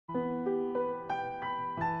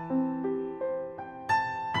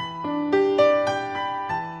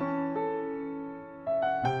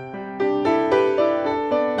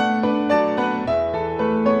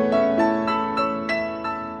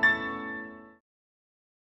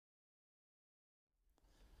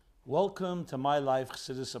Welcome to My Life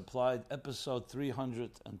Chassidus Applied, episode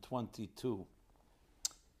 322.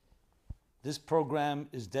 This program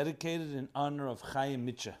is dedicated in honor of Chaim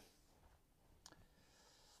Mitche.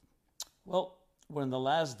 Well, we're in the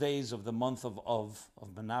last days of the month of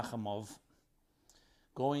Menachem Av,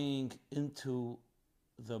 going into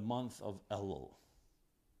the month of Elul.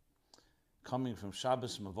 Coming from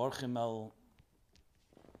Shabbos Mevorchim El,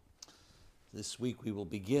 this week we will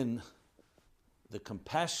begin the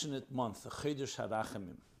compassionate month, the Chodesh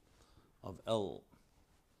HaRachamim of Elul.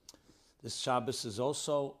 This Shabbos is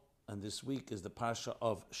also, and this week is the Parsha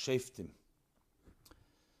of Shoftim.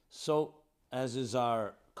 So, as is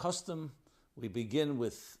our custom, we begin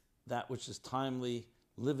with that which is timely,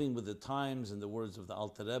 living with the times, in the words of the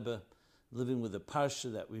Alter Rebbe, living with the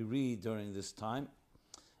Parsha that we read during this time,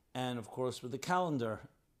 and of course with the calendar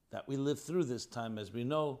that we live through this time. As we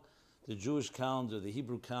know, the Jewish calendar, the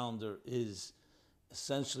Hebrew calendar, is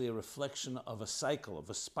essentially a reflection of a cycle, of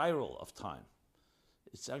a spiral of time.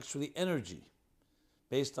 It's actually energy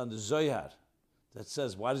based on the Zohar that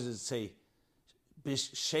says, why does it say,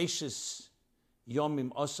 B'sheishis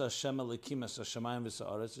yomim osa Hashem Elokim es hashamayim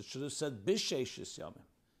v'sa'aretz? It should have said B'sheishis yomim.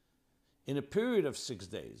 In a period of 6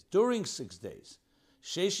 days, during 6 days.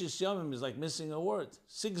 Sheishis yomim is like missing a word.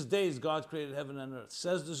 6 days God created heaven and earth,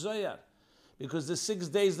 says the Zohar. Because the 6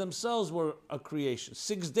 days themselves were a creation.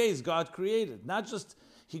 6 days God created. Not just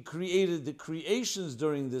He created the creations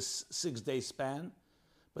during this 6 day span,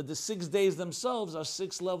 but the 6 days themselves are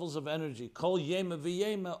 6 levels of energy. Kol yema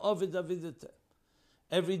v'yema ovid avidete.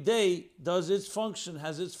 Every day does its function,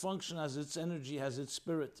 has its energy, has its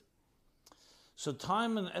spirit. So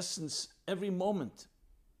time, in essence, every moment,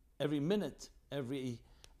 every minute, every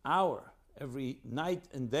hour, every night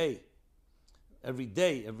and day,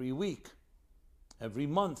 every week, every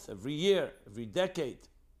month, every year, every decade,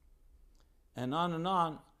 and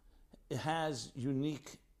on, it has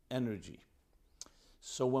unique energy.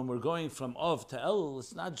 So when we're going from Av to Elul,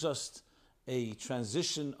 it's not just a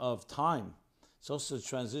transition of time, it's also a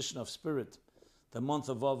transition of spirit. The month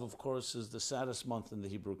of Av, of course, is the saddest month in the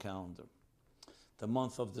Hebrew calendar, the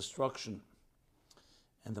month of destruction.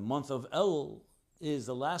 And the month of Elul is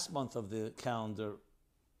the last month of the calendar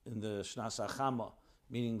in the Shnas HaChama,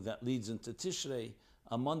 meaning that leads into Tishrei,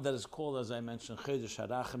 a month that is called, as I mentioned, Chodesh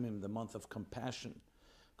HaRachamim, the month of compassion.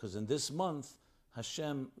 Because in this month,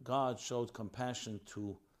 Hashem, God, showed compassion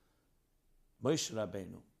to Moshe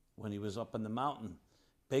Rabbeinu when he was up on the mountain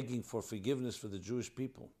begging for forgiveness for the Jewish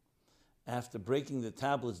people. After breaking the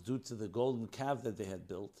tablets due to the golden calf that they had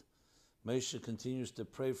built, Moshe continues to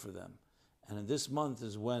pray for them. And in this month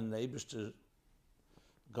is when the Eibishter,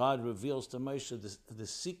 God, reveals to Moshe the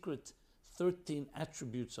secret 13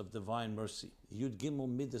 attributes of divine mercy. Yud Gimel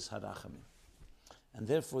Midas Harachamim. And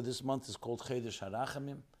therefore this month is called Chodesh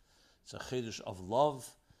Harachamim. It's a Chodesh of love.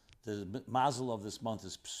 The mazel of this month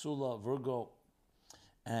is Psula, Virgo.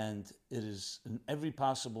 And it is in every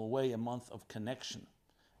possible way a month of connection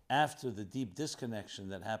after the deep disconnection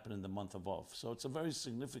that happened in the month of Av. So it's a very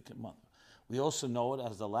significant month. We also know it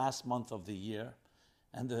as the last month of the year,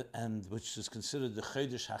 and which is considered the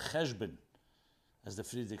Chodesh HaCheshbon, as the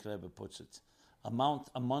Friedrich Rebbe puts it, a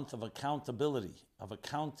month of accountability, of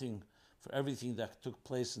accounting for everything that took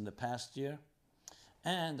place in the past year,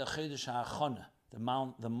 and the Chodesh HaAchona,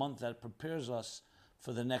 the month that prepares us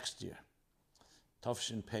for the next year,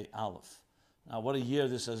 Tafshin Pei Aleph. Now, what a year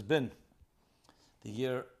this has been. The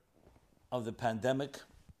year of the pandemic.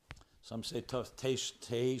 Some say Tei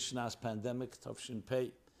Shnas pandemic, Tafshin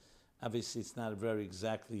Pei. Obviously, it's not very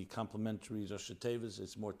exactly complimentary Rosh Hashanah,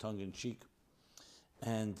 it's more tongue-in-cheek.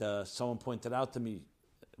 And someone pointed out to me,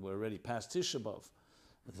 we're already past Tisha B'Av,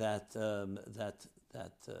 that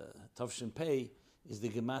Tafshin Pei is the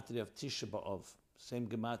gematria of Tisha B'Av, same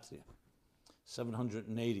gematria,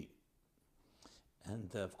 780.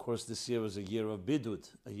 And of course, this year was a year of Bidud,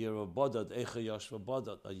 a year of Bodad, Eicha Yashva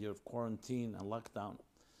Bodad, a year of quarantine and lockdown.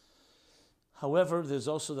 However, there's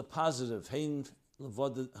also the positive, Heim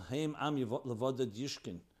Am Levodad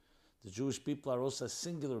Yishkin. The Jewish people are also a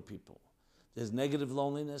singular people. There's negative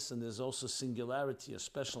loneliness and there's also singularity, a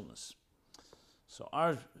specialness. So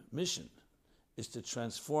our mission is to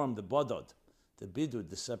transform the bodod, the bidud,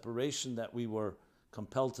 the separation that we were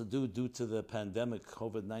compelled to do due to the pandemic,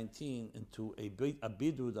 COVID-19, into a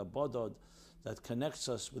bidud, a bodod, that connects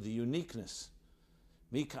us with the uniqueness.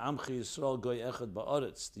 Mika Amchi Yisrael Goy Echad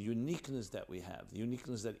Ba'aretz, the uniqueness that we have, the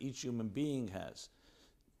uniqueness that each human being has,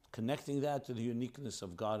 connecting that to the uniqueness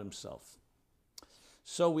of God Himself.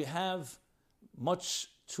 So we have much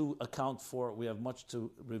to account for, we have much to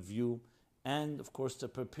review, and of course to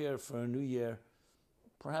prepare for a new year,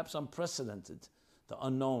 perhaps unprecedented. the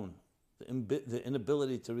unknown, the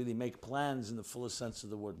inability to really make plans in the fullest sense of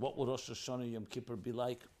the word. What would Rosh Hashanah Yom Kippur be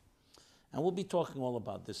like? And we'll be talking all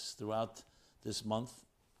about this throughout this month.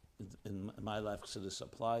 In My Life Chassidus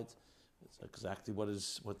Applied, it's exactly what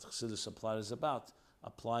Chassidus Applied is about,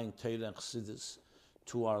 applying Torah and Chassidus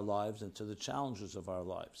to our lives and to the challenges of our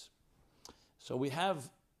lives. So we have,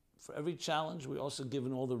 for every challenge, we're also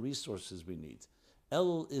given all the resources we need.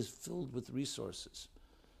 Elul is filled with resources.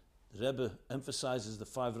 The Rebbe emphasizes the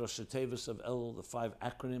 5 Rosh Tevos of Elul, the 5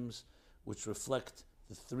 acronyms, which reflect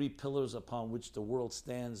the 3 pillars upon which the world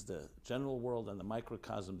stands, the general world and the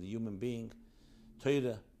microcosm, the human being,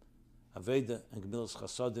 Torah, Aveda, and Gemilas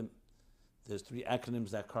Chasodim. There's 3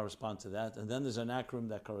 acronyms that correspond to that. And then there's an acronym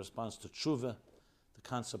that corresponds to Tshuva, the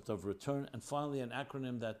concept of return. And finally, an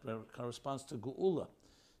acronym that corresponds to Geula,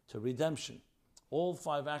 to redemption. All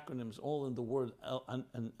 5 acronyms, all in the word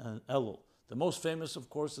Elul. The most famous, of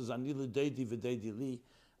course, is Ani L'Deidi V'Deidi Li.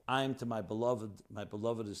 I am to my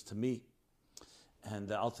beloved is to me. And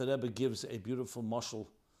the Alter Rebbe gives a beautiful mashal,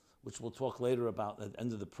 which we'll talk later about at the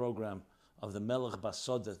end of the program, of the Melech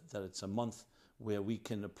Basoda, that it's a month where we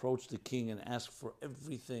can approach the king and ask for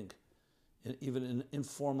everything, even in an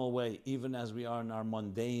informal way, even as we are in our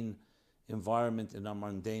mundane environment, in our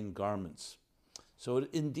mundane garments. So it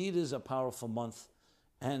indeed is a powerful month,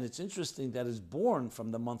 and it's interesting that it's born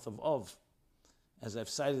from the month of Av, as I've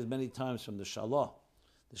cited many times from the Shalah.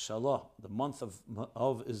 The Shalah, the month of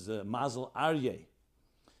Av, is the Mazel Aryeh.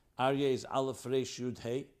 Aryeh is Aleph Reish Yud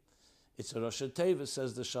Hey. It's a Rosh Teva,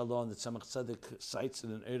 says the Shalah, and the Tzemach Tzedek cites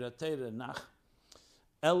it in Eira Teira, Nach.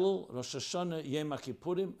 Elul, Rosh Hashanah, Yom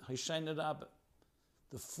Kippurim, Hoshaina Rabbah.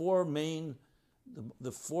 The 4 main,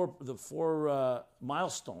 the four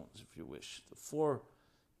milestones, if you wish, the 4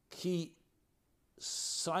 key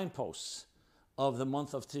signposts of the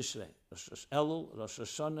month of Tishrei. Elul, Rosh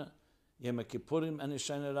Hashanah, Yom Kippurim, and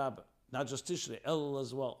Hoshaina Rabbah. Not just Tishrei, Elul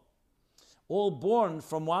as well. All born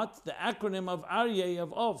from what? The acronym of Aryeh,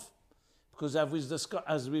 of Av. Because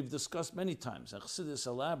as we've discussed many times, and Chassidus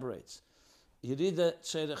elaborates, Yerida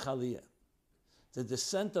Tzerech Aliyah. The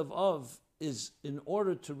descent of Av is in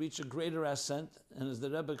order to reach a greater ascent, and as the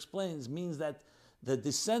Rebbe explains, means that the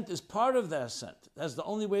descent is part of the ascent. That's the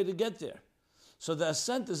only way to get there. So the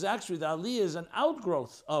ascent is actually, the Aliyah is an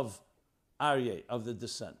outgrowth of Aryeh, of the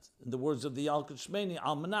descent. In the words of the Yalkut Shmeini,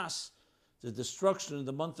 Almanas, the destruction in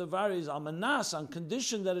the month of Aryeh is Almanas, on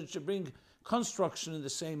condition that it should bring construction in the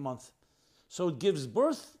same month. So it gives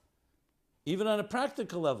birth, even on a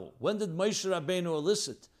practical level. When did Moshe Rabbeinu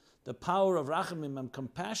elicit the power of Rachamim and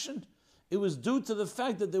compassion? It was due to the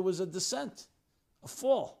fact that there was a descent, a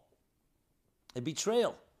fall, a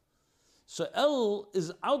betrayal. So Elul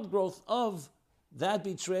is outgrowth of that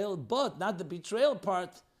betrayal, but not the betrayal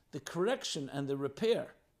part, the correction and the repair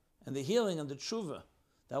and the healing and the tshuva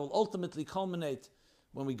that will ultimately culminate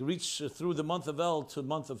when we reach through the month of El to the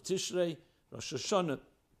month of Tishrei, Rosh Hashanah.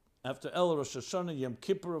 After El, Rosh Hashanah, Yom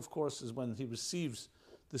Kippur, of course, is when he receives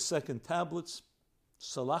the 2nd tablets,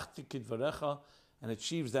 Salachti Kidvarecha, and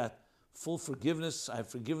achieves that full forgiveness. I've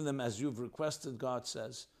forgiven them as you've requested, God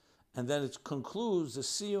says. And then it concludes the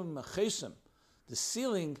Siyum Chesim, the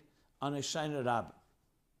sealing on Hoshaina Rabbah.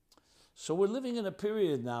 So we're living in a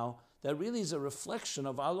period now that really is a reflection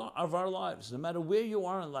of our lives. No matter where you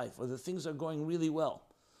are in life, whether things are going really well,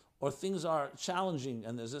 or things are challenging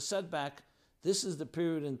and there's a setback, this is the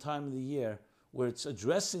period in time of the year where it's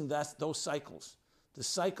addressing those cycles. The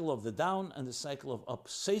cycle of the down and the cycle of up.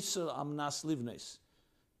 Seitzer amnas livnes.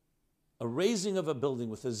 A raising of a building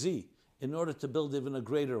with a Z in order to build even a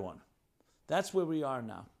greater one. That's where we are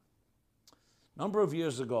now. A number of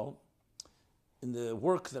years ago, in the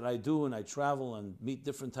work that I do and I travel and meet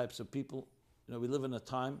different types of people, we live in a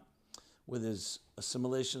time where there's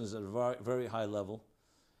assimilation is at a very, very high level,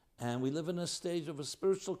 and we live in a stage of a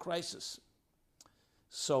spiritual crisis.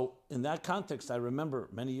 So in that context, I remember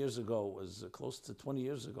many years ago, it was close to 20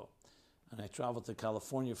 years ago, and I traveled to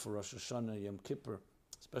California for Rosh Hashanah, Yom Kippur,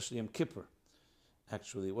 especially Yom Kippur.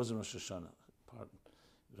 Actually, it wasn't Rosh Hashanah, pardon.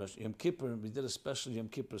 Yom Kippur, and we did a special Yom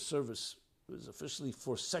Kippur service. It was officially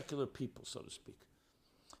for secular people, so to speak.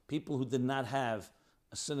 People who did not have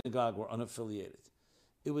a synagogue or unaffiliated.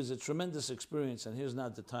 It was a tremendous experience, and here's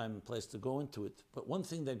not the time and place to go into it. But one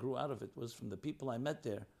thing that grew out of it was from the people I met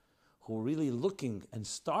there who were really looking and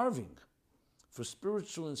starving for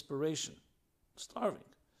spiritual inspiration, starving,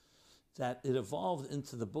 that it evolved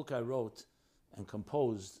into the book I wrote and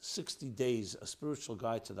composed, 60 Days, A Spiritual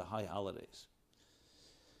Guide to the High Holidays.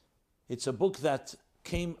 It's a book that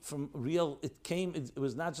came from it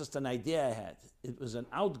was not just an idea I had, it was an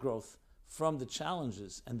outgrowth from the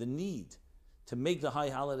challenges and the need to make the high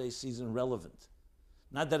holiday season relevant.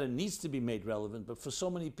 Not that it needs to be made relevant, but for so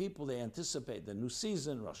many people, they anticipate the new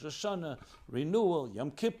season, Rosh Hashanah, renewal,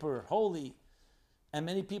 Yom Kippur, Holy. And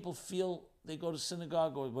many people feel they go to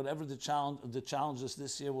synagogue or whatever the challenges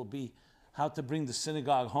this year will be, how to bring the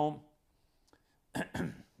synagogue home.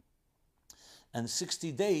 And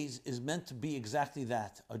 60 days is meant to be exactly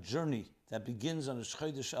that, a journey that begins on Rosh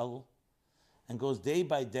Chodesh Elul and goes day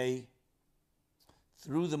by day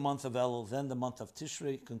through the month of Elul, then the month of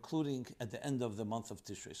Tishrei, concluding at the end of the month of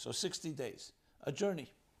Tishrei. So 60 days, a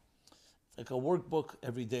journey. It's like a workbook.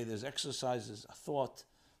 Every day there's exercises, a thought,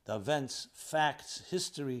 the events, facts,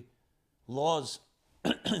 history, laws.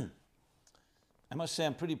 I must say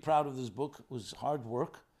I'm pretty proud of this book. It was hard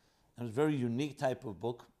work. It was a very unique type of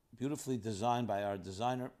book, beautifully designed by our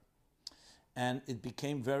designer. And it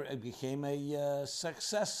became a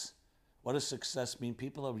success. What does success mean?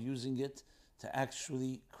 People are using it to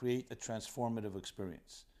actually create a transformative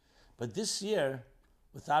experience. But this year,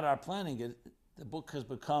 without our planning it, the book has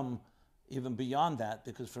become even beyond that,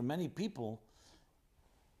 because for many people,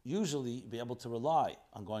 usually be able to rely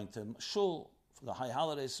on going to shul for the high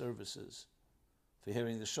holiday services, for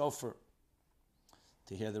hearing the shofar,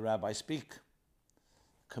 to hear the rabbi speak,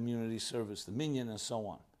 community service, the minyan, and so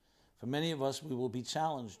on. For many of us, we will be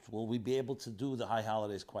challenged. Will we be able to do the high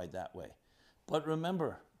holidays quite that way? But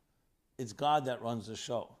remember, it's God that runs the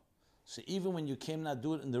show. So even when you cannot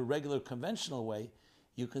do it in the regular conventional way,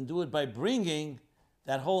 you can do it by bringing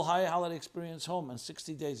that whole high holiday experience home. And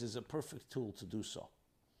 60 days is a perfect tool to do so.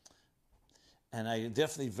 And I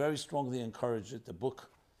definitely very strongly encourage it. The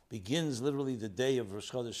book begins literally the day of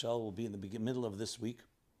Rosh Chodesh Elul, will be in the middle of this week,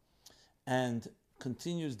 and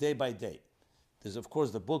continues day by day. There's, of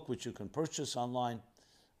course, the book which you can purchase online,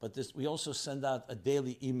 but we also send out a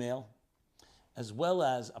daily email as well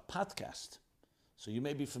as a podcast. So you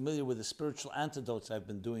may be familiar with the spiritual antidotes I've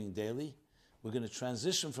been doing daily. We're going to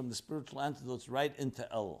transition from the spiritual antidotes right into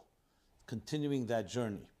Elul, continuing that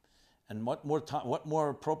journey. And how more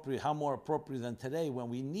appropriate than today when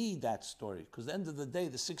we need that story? Because at the end of the day,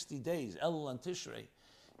 the 60 days, Elul and Tishrei,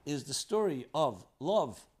 is the story of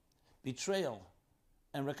love, betrayal,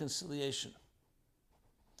 and reconciliation.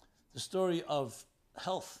 The story of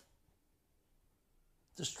health,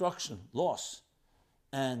 destruction, loss,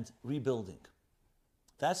 and rebuilding.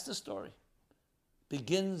 That's the story.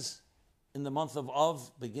 Begins in the month of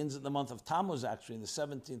Av, begins in the month of Tammuz, actually, in the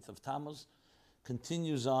 17th of Tammuz,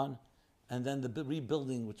 continues on, and then the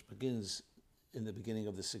rebuilding, which begins in the beginning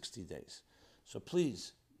of the 60 days. So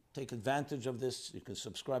please, take advantage of this. You can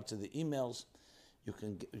subscribe to the emails. You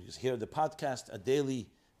can hear the podcast, a daily,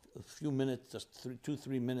 a few minutes, just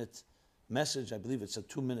 2-3 minute message. I believe it's a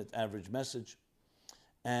 2-minute average message.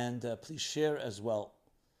 And please share as well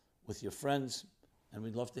with your friends, and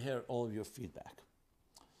we'd love to hear all of your feedback.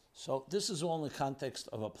 So this is all in the context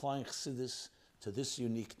of applying Chassidus to this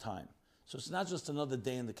unique time. So it's not just another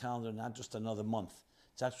day in the calendar, not just another month.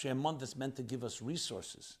 It's actually a month that's meant to give us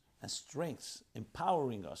resources and strengths,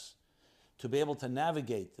 empowering us to be able to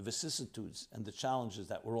navigate the vicissitudes and the challenges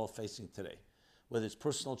that we're all facing today, whether it's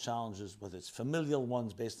personal challenges, whether it's familial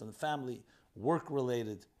ones based on the family,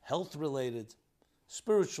 work-related, health-related,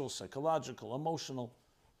 spiritual, psychological, emotional.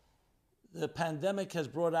 The pandemic has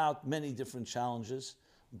brought out many different challenges,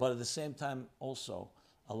 but at the same time also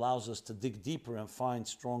allows us to dig deeper and find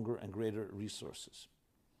stronger and greater resources.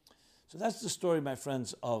 So that's the story, my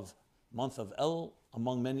friends, of month of Elul,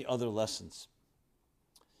 among many other lessons.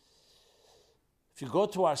 If you go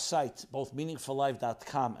to our site, both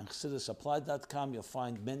meaningfullife.com and chassidusapplied.com, you'll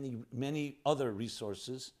find many other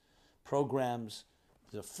resources, programs,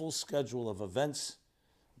 the full schedule of events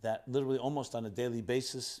that literally almost on a daily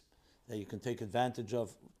basis that you can take advantage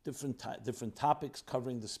of, different topics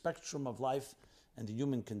covering the spectrum of life and the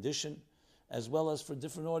human condition, as well as for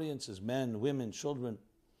different audiences, men, women, children,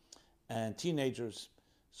 and teenagers.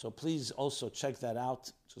 So please also check that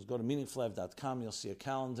out. Just go to meaningfullife.com. You'll see a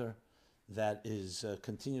calendar that is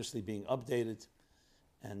continuously being updated.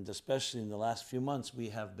 And especially in the last few months, we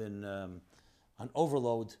have been on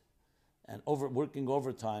overload and working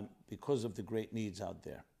overtime because of the great needs out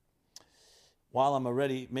there. While I'm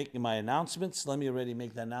already making my announcements, let me already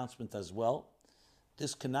make the announcement as well.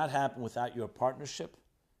 This cannot happen without your partnership,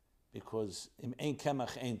 because im ein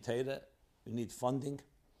kemach ein teira, we need funding.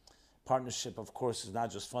 Partnership, of course, is not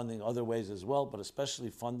just funding, other ways as well, but especially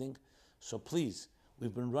funding. So please,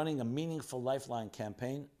 we've been running a Meaningful Lifeline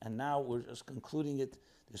campaign, and now we're just concluding it.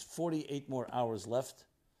 There's 48 more hours left,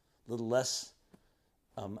 a little less.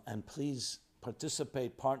 And please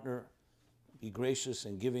participate, partner, be gracious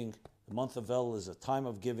in giving. The month of Elul is a time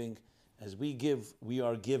of giving. As we give, we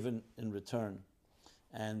are given in return.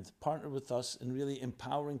 and partner with us in really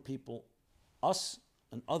empowering people, us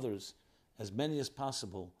and others, as many as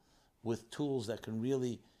possible, with tools that can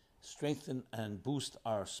really strengthen and boost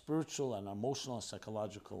our spiritual and emotional and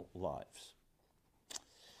psychological lives.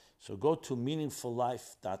 So go to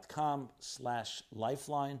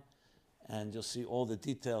meaningfullife.com/lifeline, and you'll see all the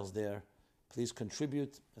details there. Please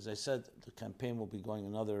contribute. As I said, the campaign will be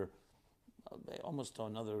going almost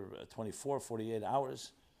another 24, 48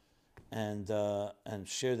 hours, and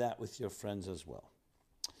share that with your friends as well.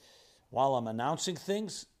 While I'm announcing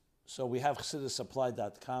things, so we have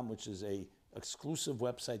ChassidusSupply.com, which is a exclusive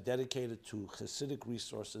website dedicated to Chassidic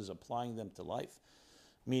resources, applying them to life,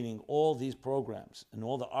 meaning all these programs and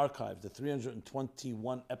all the archive, the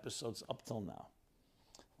 321 episodes up till now,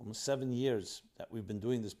 almost 7 years that we've been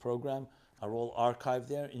doing this program, are all archived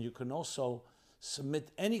there. And you can also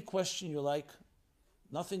submit any question you like.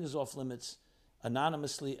 Nothing is off limits,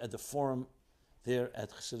 anonymously at the forum there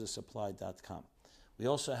at ChassidusSupply.com. We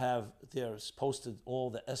also have there posted all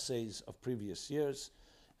the essays of previous years,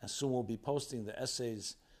 and soon we'll be posting the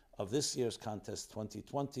essays of this year's contest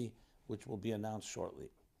 2020, which will be announced shortly.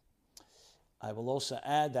 I will also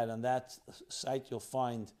add that on that site you'll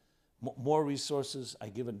find more resources. I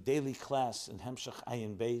give a daily class in Hemshech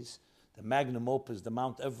Ayin Beis, the magnum opus, the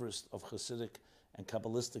Mount Everest of Hasidic and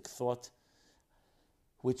Kabbalistic thought,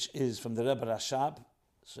 which is from the Rebbe Rashab.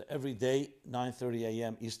 So every day, 9:30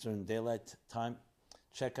 a.m. Eastern Daylight Time.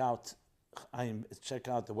 Check out the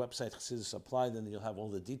website Chassidus Supply. Then you'll have all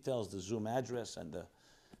the details, the Zoom address and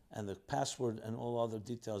the password and all other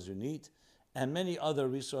details you need, and many other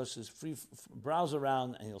resources. Browse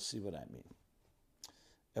around and you'll see what I mean.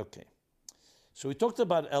 Okay, so we talked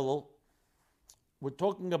about Elul. We're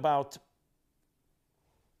talking about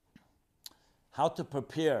how to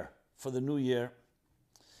prepare for the new year,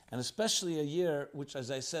 and especially a year which,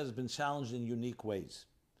 as I said, has been challenged in unique ways.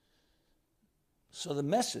 So the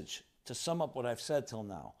message, to sum up what I've said till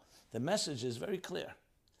now, the message is very clear,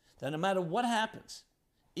 that no matter what happens,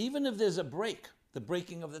 even if there's a break, the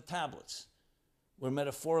breaking of the tablets, where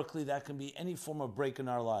metaphorically that can be any form of break in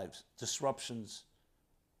our lives, disruptions,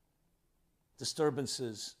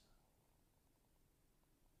 disturbances,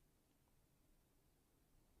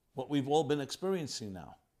 what we've all been experiencing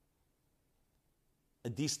now, a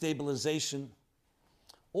destabilization,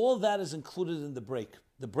 all that is included in the break.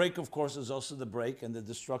 The break, of course, is also the break and the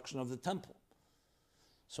destruction of the temple.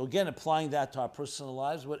 So again, applying that to our personal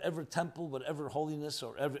lives, whatever temple, whatever holiness,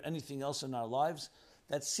 or anything else in our lives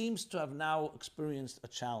that seems to have now experienced a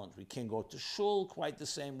challenge. We can't go to shul quite the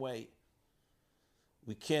same way.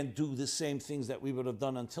 We can't do the same things that we would have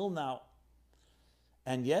done until now.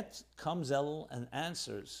 And yet comes Elul and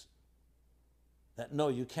answers that no,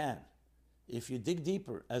 you can. If you dig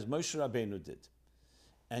deeper, as Moshe Rabbeinu did,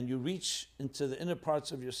 and you reach into the inner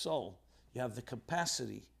parts of your soul, you have the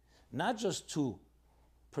capacity not just to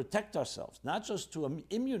protect ourselves, not just to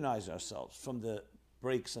immunize ourselves from the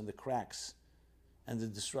breaks and the cracks and the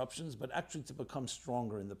disruptions, but actually to become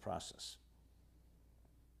stronger in the process.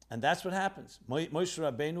 And that's what happens. Moshe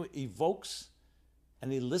Rabbeinu evokes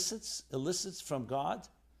and elicits from God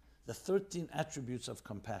the 13 attributes of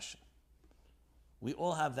compassion. We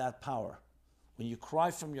all have that power. When you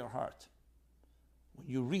cry from your heart, when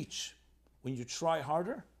you reach, when you try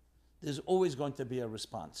harder, there's always going to be a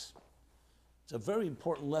response. It's a very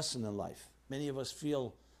important lesson in life. Many of us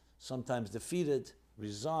feel sometimes defeated,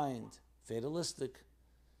 resigned, fatalistic.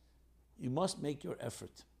 You must make your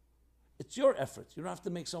effort. It's your effort. You don't have to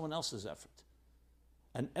make someone else's effort.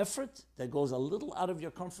 An effort that goes a little out of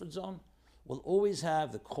your comfort zone will always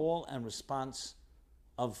have the call and response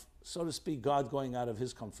of, so to speak, God going out of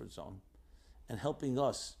his comfort zone and helping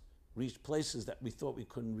us reach places that we thought we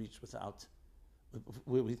couldn't reach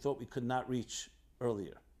where we thought we could not reach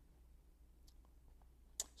earlier.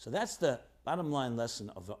 So that's the bottom line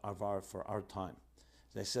lesson for our time.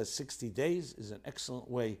 As I said, 60 days is an excellent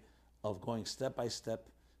way of going step by step,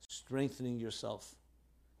 strengthening yourself,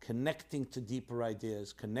 connecting to deeper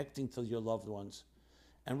ideas, connecting to your loved ones,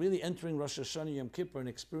 and really entering Rosh Hashanah Yom Kippur and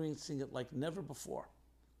experiencing it like never before.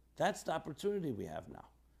 That's the opportunity we have now.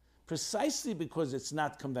 Precisely because it's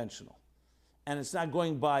not conventional, and it's not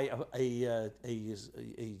going by a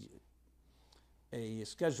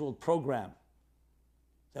scheduled program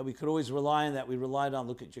that we could always rely on, that we relied on.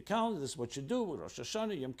 Look at your calendar, this is what you do with Rosh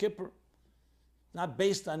Hashanah, Yom Kippur. Not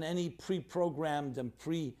based on any pre-programmed and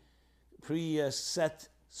pre-set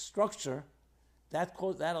structure. That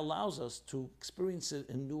allows us to experience it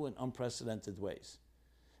in new and unprecedented ways.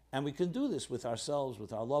 And we can do this with ourselves,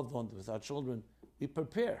 with our loved ones, with our children. We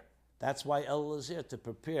prepare. That's why Elul is here, to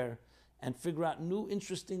prepare and figure out new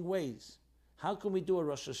interesting ways How can we do a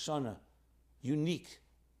Rosh Hashanah unique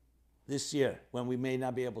this year when we may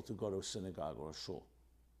not be able to go to a synagogue or a shul?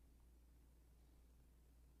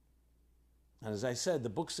 And as I said,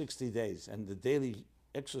 the book 60 Days and the daily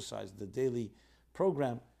exercise, the daily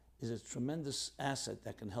program is a tremendous asset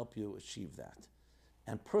that can help you achieve that.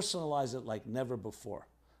 And personalize it like never before.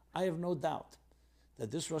 I have no doubt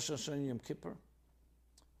that this Rosh Hashanah Yom Kippur,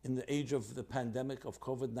 in the age of the pandemic of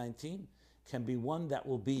COVID-19, can be one that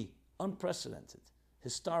will be unprecedented,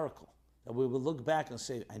 historical, that we will look back and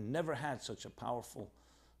say, I never had such a powerful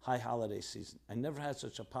high holiday season. I never had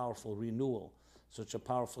such a powerful renewal, such a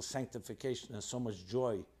powerful sanctification and so much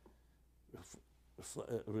joy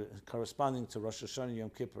corresponding to Rosh Hashanah, Yom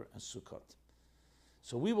Kippur, and Sukkot.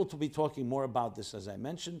 So we will be talking more about this, as I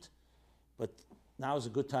mentioned, but now is a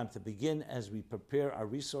good time to begin as we prepare our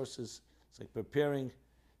resources. It's like preparing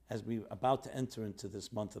as we're about to enter into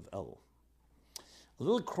this month of Elul. A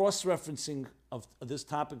little cross-referencing of this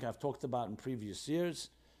topic I've talked about in previous years.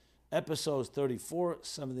 Episodes 34,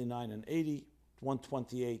 79, and 80,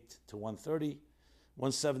 128 to 130,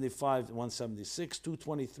 175 to 176,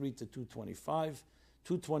 223 to 225,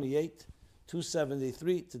 228,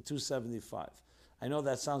 273 to 275. I know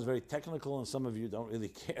that sounds very technical and some of you don't really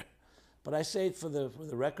care, but I say it for the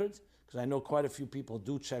record because I know quite a few people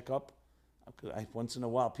do check up. Once in a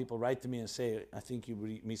while people write to me and say, I think you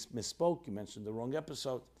misspoke, you mentioned the wrong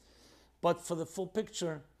episode. But for the full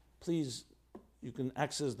picture, please, you can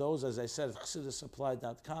access those, as I said, at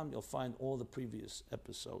chassidussupply.com. You'll find all the previous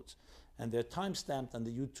episodes. And they're time-stamped on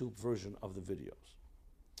the YouTube version of the videos.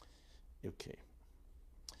 Okay.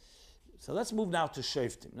 So let's move now to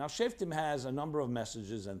Shoftim. Now, Shoftim has a number of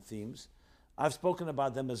messages and themes. I've spoken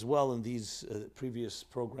about them as well in these previous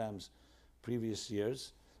programs, previous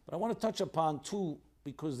years. But I want to touch upon two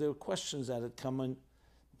because there are questions that had come in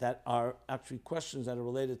that are actually questions that are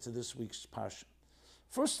related to this week's Parsha.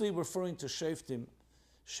 Firstly, referring to Shoftim,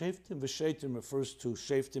 Shoftim v'Sheitim refers to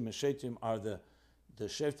Shoftim, and Sheitim are the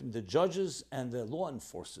Shoftim, the judges and the law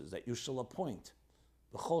enforcers that you shall appoint.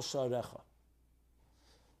 B'chol sharecha.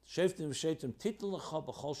 Shoftim v'Sheitim titl lecha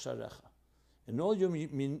b'chol sharecha. In all your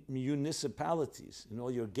municipalities, in all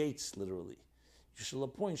your gates, literally, you shall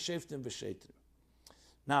appoint Shoftim v'Sheitim.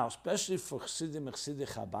 Now, especially for Chassidim and Chassidei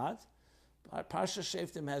Chabad, Parsha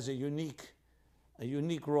Shoftim has a unique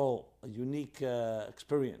role, a unique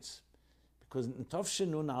experience, because in Tov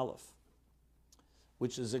Nun Aleph,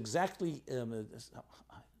 which is exactly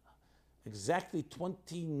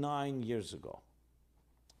 29 years ago,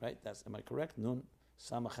 right? Am I correct? Nun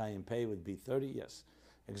Samachayim Pei would be 30. Yes,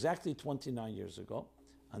 exactly 29 years ago,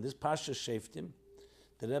 on this Parsha Shoftim,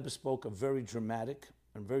 the Rebbe spoke a very dramatic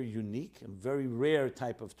and very unique and very rare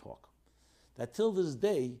type of talk that till this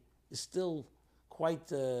day is still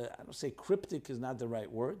quite, I don't say cryptic is not the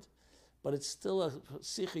right word, but it's still a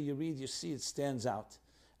sikha you read, you see it stands out.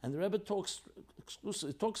 And the Rebbe talks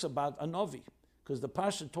about a Navi, because the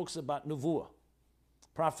Parsha talks about Nevuah,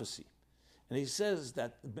 prophecy. And he says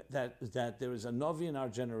that there is a Navi in our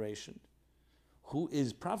generation who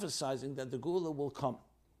is prophesying that the Geula will come.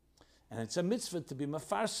 And it's a mitzvah to be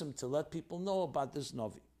mafarsim, to let people know about this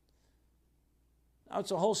Navi. Now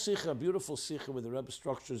it's a whole sikha, a beautiful sikha, where the Rebbe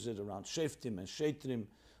structures it around Shoftim and Sheitrim,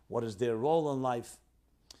 what is their role in life,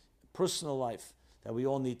 personal life, that we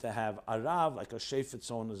all need to have a Rav, like a Shefet,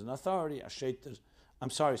 someone is an authority, a Sheiter, a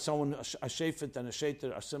Shefet and a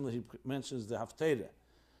Sheiter are similar. He mentions the Haftarah,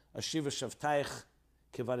 a Shiva Shavtaich,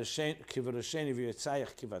 Kivarasheni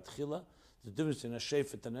V'Yetzayach Kivatchila, the difference in a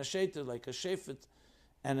Shefet and a Sheiter, like a Shefet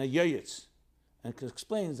and a Yoyetz, and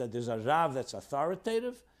explains that there's a Rav that's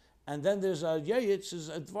authoritative, and then there's a Yoyetz who's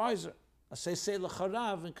advisor, a Seisei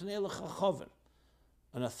L'Charav and Knei L'Chachover,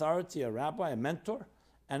 an authority, a rabbi, a mentor,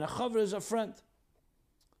 and a Chaver is a friend.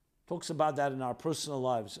 Talks about that in our personal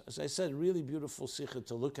lives. As I said, really beautiful sikha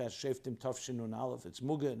to look at, Shoftim Tov Nun Aleph. It's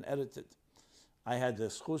muga and edited. I had the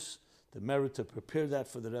schus, the merit to prepare that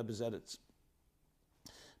for the Rebbe's edits.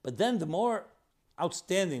 But then the more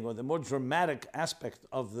outstanding or the more dramatic aspect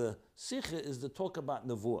of the sikha is the talk about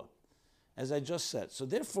Nevuah, as I just said. So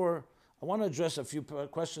therefore, I want to address a few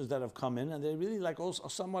questions that have come in, and they're really like also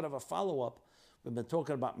somewhat of a follow-up. We've been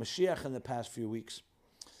talking about Mashiach in the past few weeks.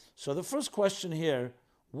 So the first question here,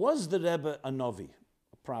 was the Rebbe a Navi,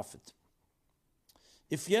 a prophet?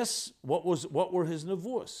 If yes, what were his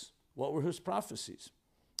nevuos? What were his prophecies?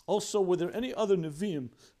 Also, were there any other Nevi'im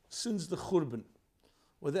since the Churban?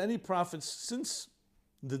 Were there any prophets since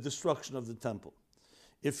the destruction of the temple?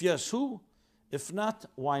 If yes, who? If not,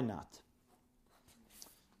 why not?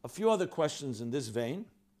 A few other questions in this vein.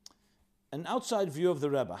 An outside view of the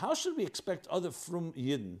Rebbe. How should we expect other Frum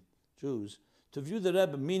Yidden, Jews, to view the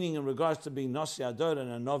Rebbe, meaning in regards to being Nasi Ador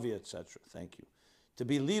and a Novi, etc. Thank you. To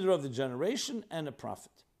be leader of the generation and a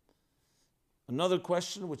prophet. Another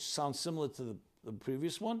question, which sounds similar to the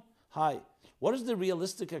previous one. Hi, what is the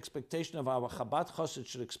realistic expectation of our Chabad Chassid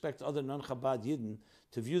should expect other non-Chabad Yidden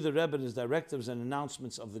to view the Rebbe as directives and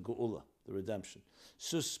announcements of the Geula, the redemption?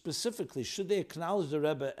 So specifically, should they acknowledge the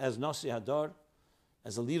Rebbe as Nasi Hadar,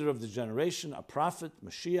 as a leader of the generation, a prophet,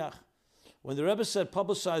 Mashiach? When the Rebbe said,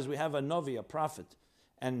 publicize, we have a Novi, a prophet,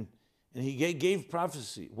 and he gave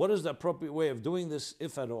prophecy, what is the appropriate way of doing this,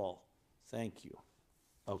 if at all? Thank you.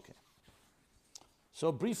 Okay.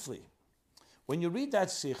 So briefly, when you read that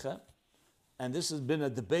Sikha, and this has been a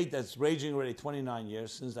debate that's raging already 29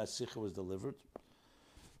 years since that Sikha was delivered,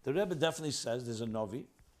 the Rebbe definitely says there's a Novi,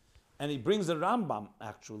 and he brings the Rambam,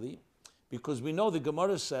 actually, because we know the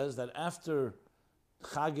Gemara says that after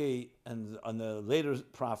Chagei and the later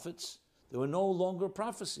prophets, there were no longer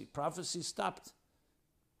prophecy. Prophecy stopped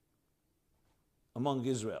among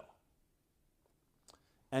Israel.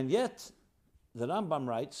 And yet, the Rambam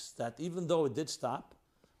writes that even though it did stop,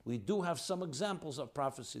 we do have some examples of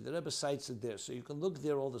prophecy. The Rebbe cites it there, so you can look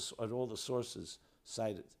there at all the sources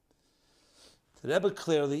cited. The Rebbe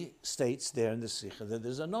clearly states there in the Sikha that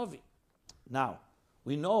there's a Novi. Now,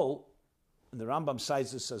 we know, and the Rambam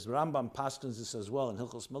cites this as Rambam paskins this as well in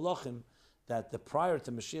Hilchos Malachim, that the prior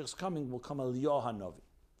to Mashiach's coming will come Eliyahu HaNovi,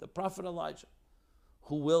 the prophet Elijah,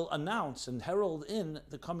 who will announce and herald in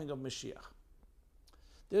the coming of Mashiach.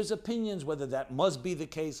 There's opinions whether that must be the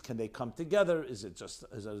case. Can they come together? Is it just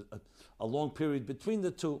a long period between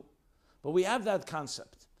the two? But we have that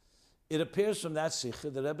concept. It appears from that Sikha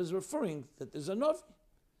the Rebbe is referring that there's a Novi.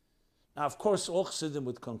 Now, of course, all Chassidim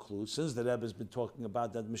would conclude, since the Rebbe has been talking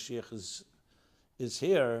about that Mashiach is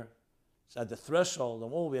here, it's at the threshold,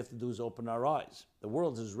 and all we have to do is open our eyes. The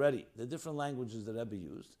world is ready. The different languages the Rebbe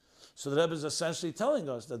used. So the Rebbe is essentially telling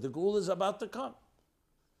us that the Geula is about to come.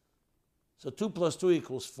 So 2 + 2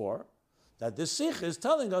 = 4, that this Sikh is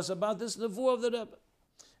telling us about this Nevuah of the Rebbe.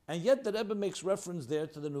 And yet the Rebbe makes reference there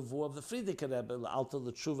to the Nevuah of the Frierdiker Rebbe, L'Alta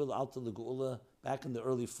L'Tshuva, L'Alta L'Geula, back in the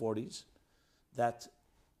early 40s, that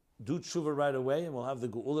do Tshuva right away and we'll have the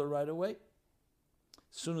Geula right away,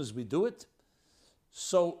 as soon as we do it.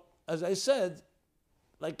 So, as I said,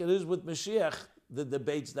 like it is with Mashiach, the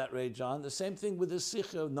debates that rage on, the same thing with the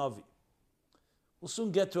Sikh of Novi. We'll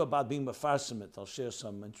soon get to about being Mefarsim it. I'll share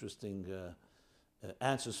some interesting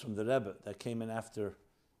answers from the Rebbe that came in after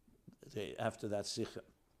that Sikha.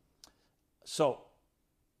 So,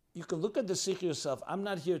 you can look at the Sikha yourself. I'm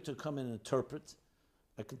not here to come and interpret.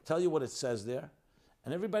 I can tell you what it says there,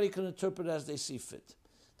 and everybody can interpret as they see fit.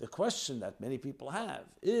 The question that many people have,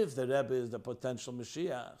 if the Rebbe is the potential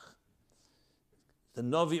Mashiach, the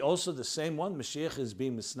Novi also the same one, Mashiach is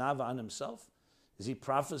being Misnava on himself, is he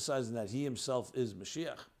prophesizing that he himself is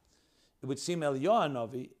Mashiach? It would seem Eliyahu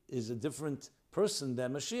Novi is a different person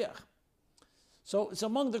than Mashiach. So it's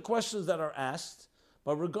among the questions that are asked,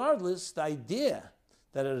 but regardless, the idea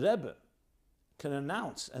that a Rebbe can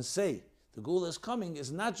announce and say the Geula is coming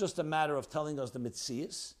is not just a matter of telling us the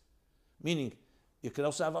Metzias, meaning you could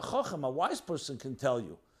also have a Chacham, a wise person can tell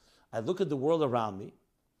you, I look at the world around me,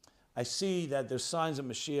 I see that there's signs of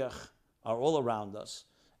Mashiach are all around us,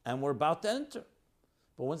 and we're about to enter.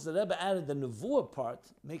 But once the Rebbe added the Nevuah part,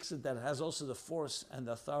 makes it that it has also the force and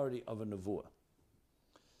the authority of a Nevuah.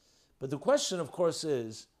 But the question, of course,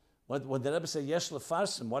 is, when the Rebbe said Yesh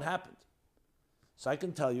Lefarsim, what happened? So I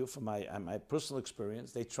can tell you from my personal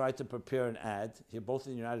experience, they tried to prepare an ad, here both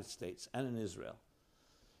in the United States and in Israel,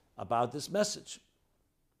 about this message.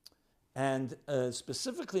 And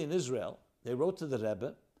specifically in Israel, they wrote to the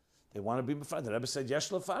Rebbe, they want to be Mefarsim. The Rebbe said Yesh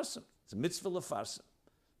Lefarsim, it's a mitzvah Lefarsim,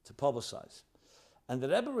 to publicize. And the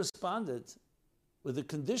Rebbe responded with the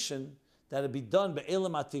condition that it be done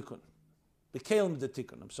be'elim atikun, the kelim de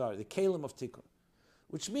tikkun, the kelim of tikkun,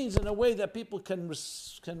 which means in a way that people can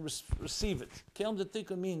receive it. Kelim de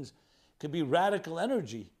tikkun means it could be radical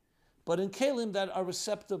energy, but in kelim that are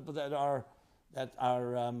receptive, that are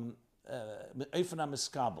eifana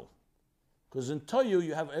miskabel. Because in toyu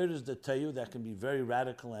you have eres de toyu that can be very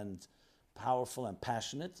radical and powerful and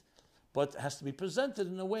passionate, but it has to be presented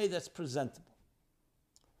in a way that's presentable.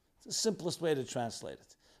 It's the simplest way to translate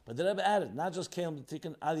it. But the Rebbe added, not just Kelim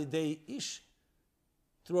Tikkun Alidei Ish,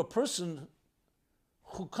 through a person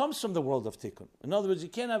who comes from the world of Tikkun. In other words, you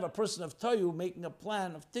can't have a person of Toyu making a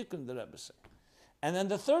plan of Tikkun, the Rebbe said. And then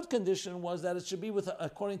the third condition was that it should be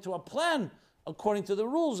according to a plan, according to the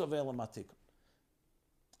rules of Elam HaTikkun.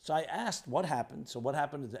 So I asked what happened. So what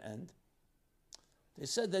happened at the end? They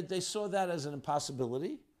said that they saw that as an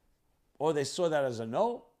impossibility, or they saw that as a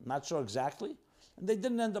no, I'm not sure exactly. And they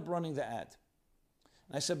didn't end up running the ad.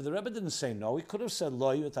 And I said, but the Rebbe didn't say no. He could have said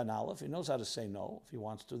lo with an aleph. He knows how to say no if he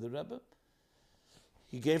wants to, the Rebbe.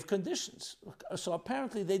 He gave conditions. So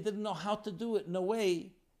apparently they didn't know how to do it in a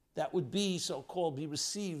way that would be so-called, be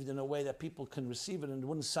received in a way that people can receive it and it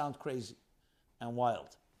wouldn't sound crazy and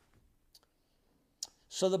wild.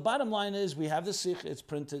 So the bottom line is we have the Sikh, it's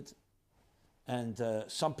printed, and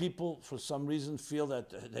some people for some reason feel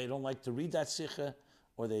that they don't like to read that Sikha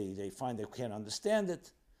or they find they can't understand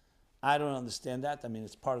it. I don't understand that. I mean,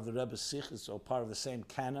 it's part of the Rebbe's Sikh, it's all part of the same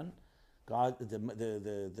canon. God,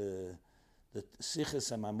 the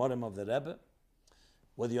Sikhs and Mamorim of the Rebbe,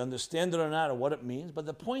 whether you understand it or not or what it means. But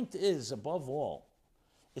the point is, above all,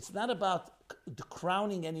 it's not about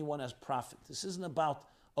crowning anyone as prophet. This isn't about,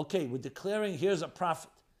 okay, we're declaring here's a prophet.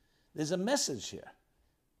 There's a message here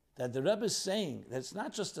that the Rebbe is saying that it's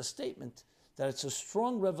not just a statement, that it's a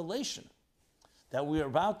strong revelation that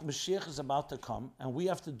Mashiach is about to come and we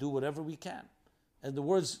have to do whatever we can. And the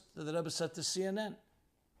words that the Rebbe said to CNN,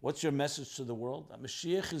 what's your message to the world? That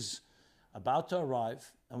Mashiach is about to arrive,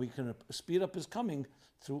 and we can speed up his coming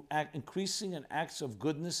through increasing in acts of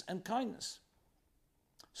goodness and kindness.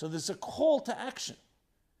 So there's a call to action.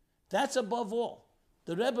 That's above all.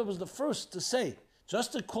 The Rebbe was the first to say,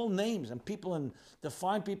 just to call names and people and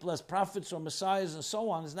define people as prophets or messiahs and so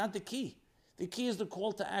on is not the key. The key is the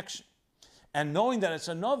call to action. And knowing that it's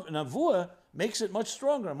a nevuah makes it much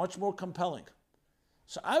stronger, much more compelling.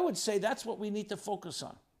 So I would say that's what we need to focus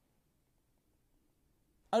on.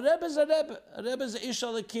 A Rebbe is a Rebbe. A Rebbe is a Ish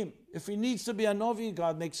Alakim. If he needs to be a Novi,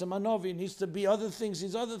 God makes him a Novi. He needs to be other things,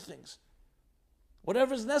 he's other things.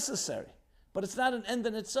 Whatever is necessary. But it's not an end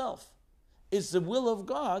in itself. It's the will of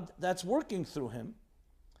God that's working through him.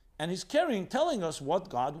 And he's telling us what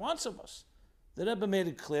God wants of us. The Rebbe made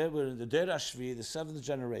it clear, we're in the Der Ashvi, the 7th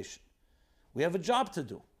generation. We have a job to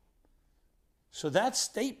do. So that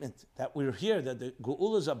statement that we're here, that the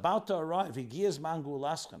Geula is about to arrive, Higiyaz man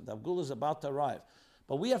Geulaschem, the Geula is about to arrive.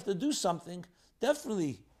 But we have to do something,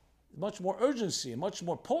 definitely much more urgency and much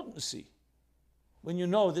more potency when you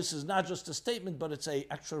know this is not just a statement, but it's an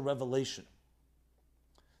actual revelation.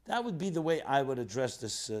 That would be the way I would address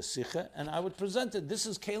this Sikha, and I would present it. This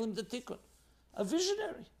is Kalim the Tikkun, a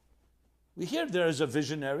visionary. We hear there is a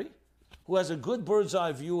visionary who has a good bird's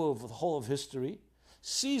eye view of the whole of history,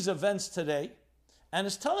 sees events today, and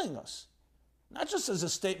is telling us, not just as a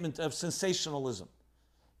statement of sensationalism.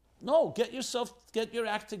 No, get your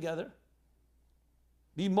act together.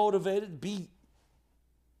 Be motivated, be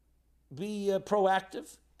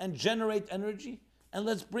proactive, and generate energy, and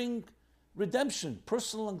let's bring redemption,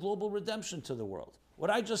 personal and global redemption to the world.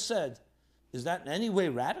 What I just said, is that in any way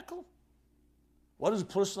radical? What is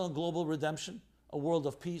personal and global redemption? A world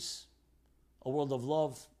of peace, a world of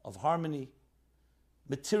love, of harmony,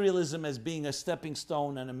 materialism as being a stepping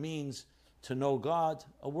stone and a means to know God,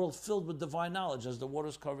 a world filled with divine knowledge as the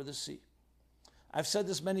waters cover the sea. I've said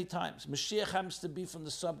this many times. Mashiach happens to be from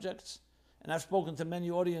the subjects, and I've spoken to many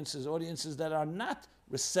audiences that are not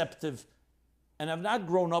receptive and have not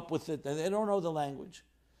grown up with it, and they don't know the language.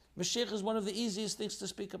 Mashiach is one of the easiest things to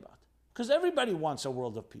speak about, because everybody wants a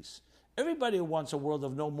world of peace. Everybody wants a world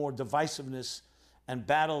of no more divisiveness and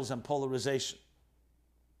battles and polarization.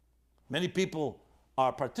 Many people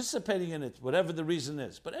are participating in it, whatever the reason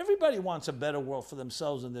is. But everybody wants a better world for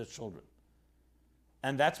themselves and their children.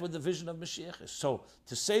 And that's what the vision of Mashiach is. So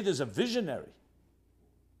to say there's a visionary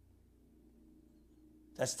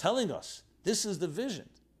that's telling us this is the vision,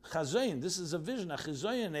 Chazayin, this is a vision, a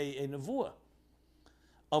Chazayin, a nevuah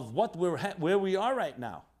of what where we are right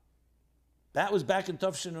now. That was back in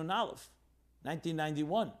Tafshin and Aleph,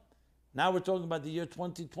 1991. Now we're talking about the year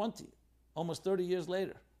 2020, almost 30 years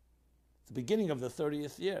later. The beginning of the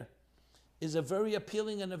 30th year, is a very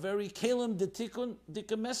appealing and a very Kalim de Tikkun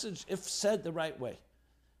message if said the right way.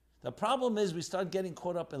 The problem is we start getting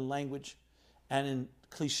caught up in language and in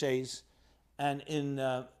cliches and in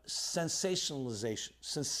sensationalizing.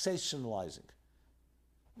 Sensationalizing.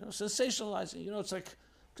 It's like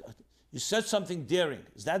you said something daring.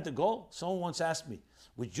 Is that the goal? Someone once asked me,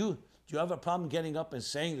 do you have a problem getting up and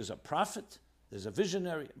saying there's a prophet, there's a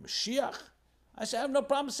visionary, a Mashiach? I say, I have no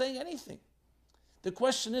problem saying anything. The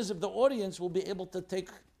question is if the audience will be able to take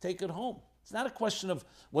it home. It's not a question of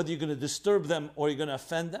whether you're going to disturb them or you're going to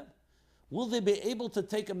offend them. Will they be able to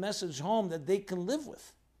take a message home that they can live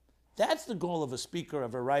with? That's the goal of a speaker,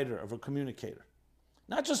 of a writer, of a communicator.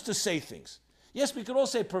 Not just to say things. Yes, we could all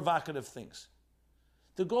say provocative things.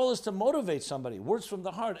 The goal is to motivate somebody. Words from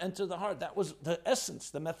the heart enter the heart. That was the essence,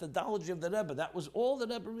 the methodology of the Rebbe. That was all the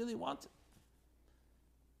Rebbe really wanted.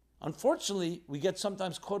 Unfortunately, we get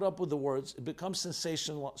sometimes caught up with the words. It becomes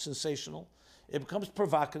sensational. It becomes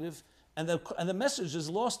provocative. and the message is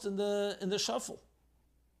lost in the shuffle.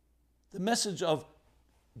 The message of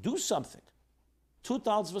do something. Tut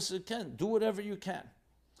was you can. Do whatever you can.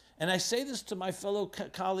 And I say this to my fellow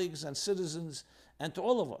colleagues and citizens and to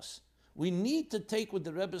all of us. We need to take what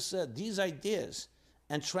the Rebbe said, these ideas,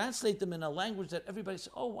 and translate them in a language that everybody says,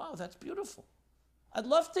 oh, wow, that's beautiful. I'd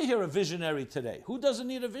love to hear a visionary today. Who doesn't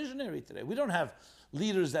need a visionary today? We don't have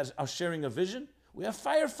leaders that are sharing a vision. We have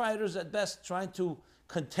firefighters at best trying to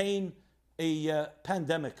contain a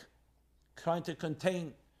pandemic, trying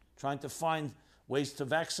to find ways to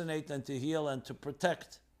vaccinate and to heal and to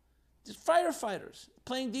protect. These firefighters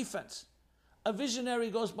playing defense. A visionary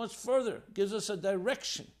goes much further, gives us a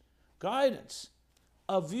direction, guidance,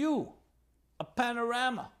 a view, a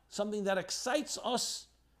panorama, something that excites us,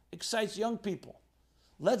 excites young people.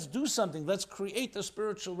 Let's do something. Let's create a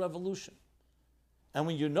spiritual revolution. And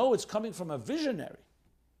when you know it's coming from a visionary,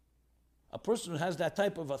 a person who has that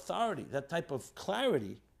type of authority, that type of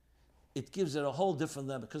clarity, it gives it a whole different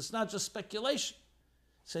level. Because it's not just speculation.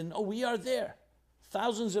 Saying, oh, we are there.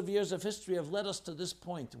 Thousands of years of history have led us to this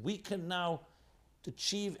point. We can now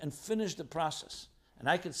achieve and finish the process. And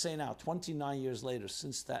I could say now, 29 years later,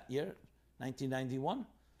 since that year, 1991,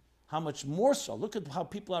 how much more so? Look at how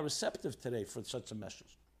people are receptive today for such a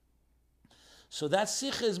message. So that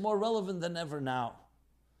sikha is more relevant than ever now.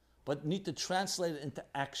 But need to translate it into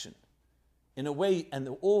action. In a way, and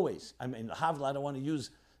always, I mean, Havla, I don't want to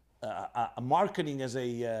use marketing as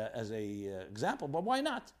a example, but why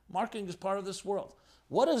not? Marketing is part of this world.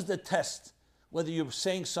 What is the test, whether you're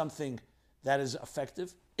saying something that is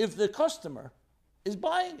effective, if the customer is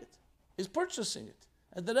buying it, is purchasing it?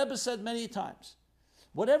 As the Rebbe said many times,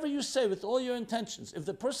 whatever you say with all your intentions, if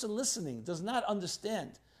the person listening does not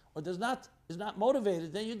understand or is not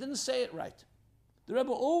motivated, then you didn't say it right. The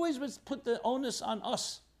Rebbe always would put the onus on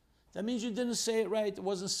us. That means you didn't say it right. It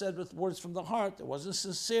wasn't said with words from the heart. It wasn't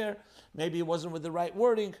sincere. Maybe it wasn't with the right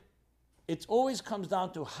wording. It always comes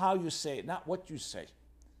down to how you say it, not what you say.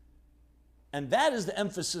 And that is the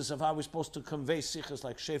emphasis of how we're supposed to convey sikhs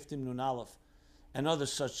like Sheftim Nun Aleph and other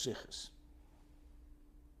such sikhs.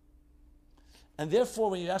 And therefore,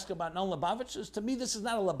 when you ask about non-Lubavitchers, to me this is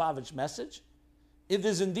not a Lubavitch message. If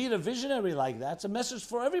there's indeed a visionary like that, it's a message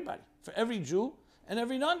for everybody, for every Jew and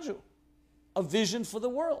every non-Jew. A vision for the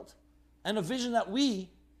world. And a vision that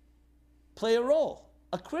we play a role,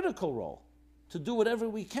 a critical role, to do whatever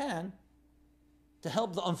we can to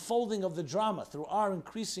help the unfolding of the drama through our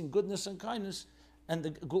increasing goodness and kindness, and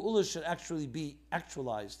the Geula should actually be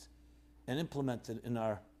actualized and implemented in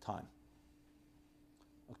our time.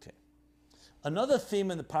 Okay. Another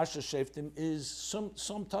theme in the Parsha Sheftim is Som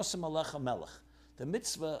Tasim Alecha Melech, the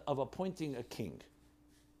mitzvah of appointing a king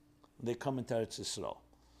when they come into Eretz Yisrael.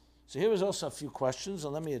 So here is also a few questions,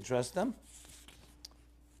 and let me address them.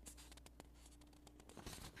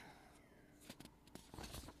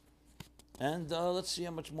 And let's see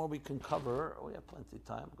how much more we can cover. Oh, we have plenty of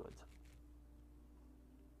time. Good.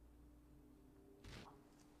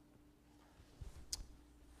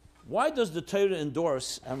 Why does the Torah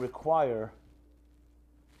endorse and require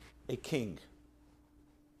a king?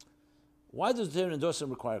 Why does the Torah endorse and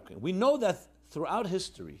require a king? We know that throughout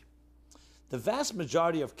history, the vast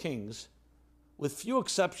majority of kings, with few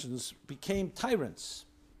exceptions, became tyrants.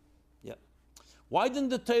 Yeah. Why didn't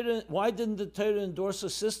the Torah endorse a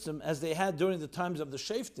system as they had during the times of the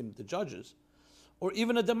Sheftim, the judges, or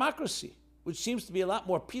even a democracy, which seems to be a lot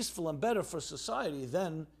more peaceful and better for society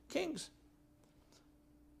than kings?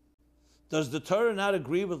 Does the Torah not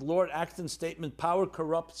agree with Lord Acton's statement, power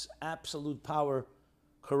corrupts, absolute power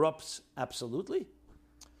corrupts absolutely?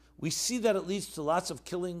 We see that it leads to lots of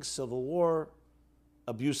killings, civil war,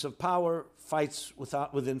 abuse of power, fights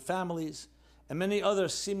within families, and many other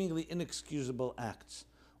seemingly inexcusable acts.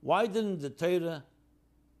 Why didn't the Torah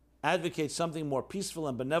advocate something more peaceful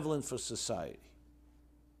and benevolent for society?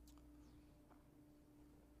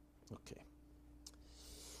 Okay.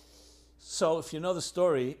 So, if you know the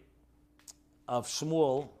story of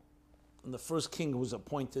Shmuel, and the first king who was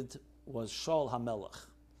appointed was Shaul HaMelech.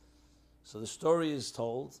 So the story is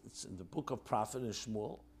told, it's in the book of Prophet in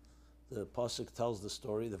Shmuel. The Pasuk tells the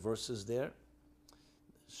story, the verses there,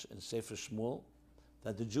 in Sefer Shmuel,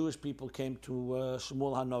 that the Jewish people came to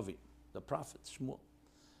Shmuel HaNovi, the prophet Shmuel,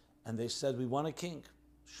 and they said, we want a king.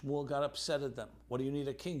 Shmuel got upset at them. What do you need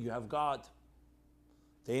a king? You have God.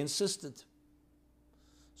 They insisted.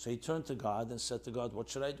 So he turned to God and said to God, what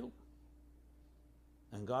should I do?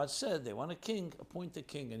 And God said, they want a king, appoint a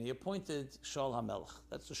king. And he appointed Shaul HaMelech.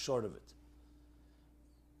 That's the short of it.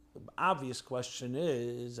 The obvious question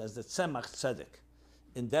is, as the Tzemach Tzedek,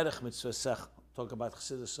 in Derech Mitzvah Sech, talk about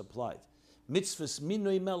Chassidus applied, Mitzvahs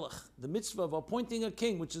minui melech, the mitzvah of appointing a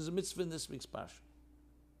king, which is a mitzvah in this week's parsha.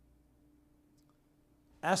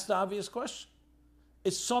 Ask the obvious question.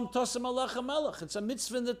 It's som tosem alecha melech. It's a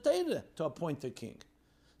mitzvah in the Torah to appoint a king.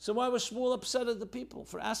 So why was Shmuel upset at the people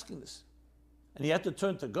for asking this? And he had to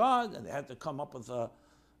turn to God, and they had to come up with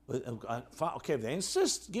okay, if they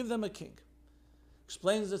insist, give them a king.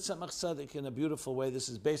 Explains the Tzemach Tzedek in a beautiful way. This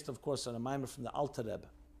is based, of course, on a mimer from the Alter Rebbe.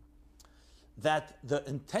 That the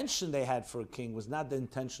intention they had for a king was not the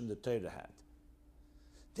intention the Torah had.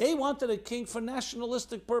 They wanted a king for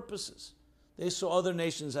nationalistic purposes. They saw other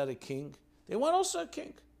nations had a king. They want also a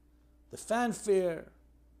king. The fanfare,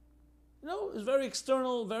 is very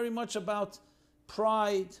external, very much about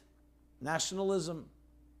pride, nationalism,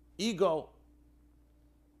 ego.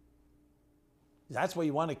 That's why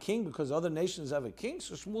you want a king, because other nations have a king.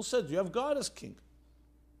 So Shmuel said, you have God as king.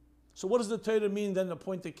 So what does the Torah mean then,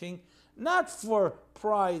 appoint a king? Not for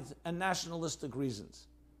pride and nationalistic reasons.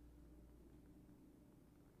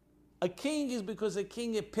 A king is because a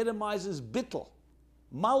king epitomizes bittul,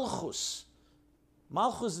 malchus.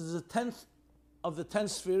 Malchus is the 10th of the 10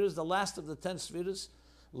 spheres, the last of the 10 spheres.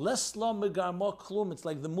 Les lo megarmo klum. It's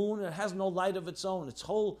like the moon, it has no light of its own. Its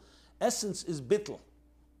whole essence is bittul.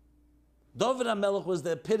 David HaMelech was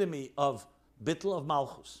the epitome of bittul, of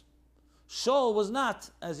malchus. Shaul was not,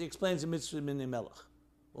 as he explains in Mitzvah Minei Melech.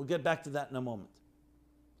 We'll get back to that in a moment.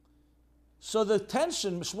 So the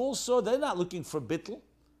tension, Shmuel saw, they're not looking for bittul.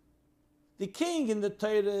 The king in the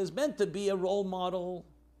Torah is meant to be a role model,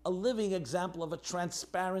 a living example of a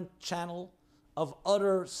transparent channel of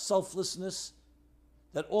utter selflessness,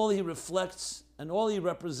 that all he reflects and all he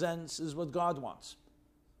represents is what God wants.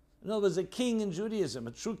 In other words, a king in Judaism,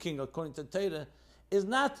 a true king according to Torah, is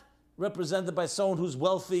not represented by someone who's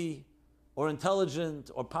wealthy or intelligent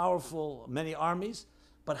or powerful, many armies,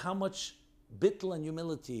 but how much bittul and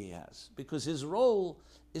humility he has. Because his role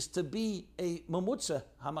is to be a mamutza,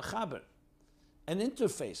 hamachaber, an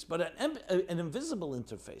interface, but an invisible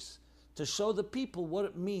interface, to show the people what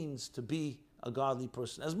it means to be a godly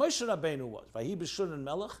person. As Moshe Rabbeinu was, Vahi b'shur and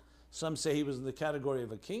melech, some say he was in the category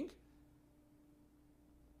of a king.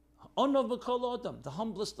 Onov b'kol adam, the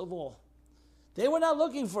humblest of all. They were not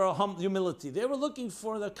looking for humility. They were looking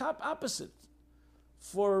for the opposite,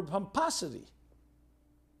 for pomposity,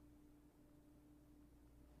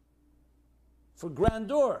 for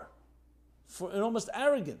grandeur, for almost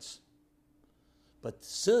arrogance. But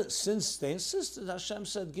since they insisted, Hashem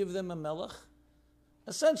said, give them a melech.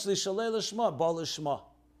 Essentially, shalei l'shma, ba l'shma.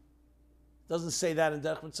 Doesn't say that in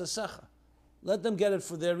Derech Mitzasecha. Let them get it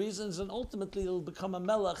for their reasons, and ultimately it'll become a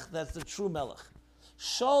melech that's the true melech.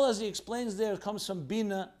 Shaul, as he explains there, comes from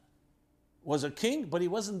Bina, was a king, but he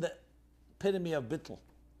wasn't the epitome of bittul.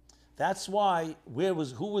 That's why,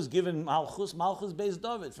 who was given Malchus? Malchus based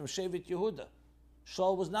David from Shevet Yehuda.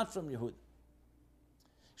 Shaul was not from Yehuda.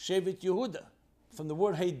 Shevet Yehuda, from the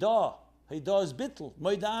word Heidah. Heidah is bittul,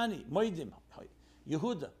 Moidani, Moidim,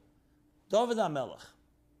 Yehuda. David HaMelech,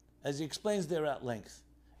 as he explains there at length.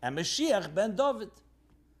 And Mashiach ben David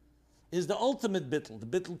is the ultimate bittul, the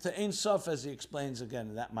bittul to Ein Sof, as he explains again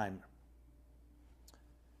in that mimer.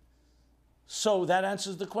 So that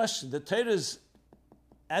answers the question. The Torah is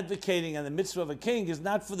advocating, and the mitzvah of a king is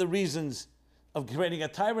not for the reasons of creating a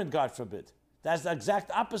tyrant, God forbid. That's the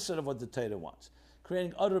exact opposite of what the Torah wants.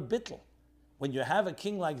 Creating utter bittul. When you have a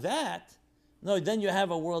king like that, no, then you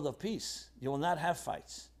have a world of peace. You will not have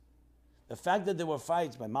fights. The fact that there were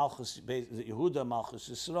fights by Malchus Yehuda, Malchus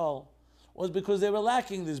Yisrael, was because they were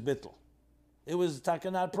lacking this bittul. It was not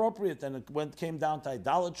appropriate, and it came down to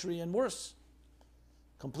idolatry and worse.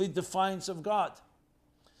 Complete defiance of God.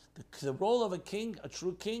 The role of a king, a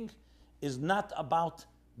true king, is not about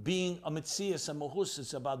being a mitzias, a mohus,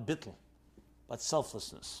 it's about bittul, but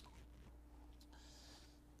selflessness.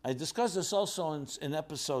 I discussed this also in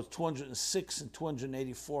episodes 206 and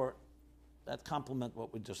 284 that complement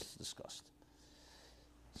what we just discussed.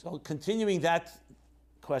 So continuing that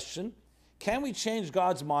question, can we change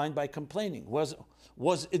God's mind by complaining? Was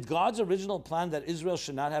it God's original plan that Israel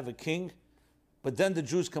should not have a king, but then the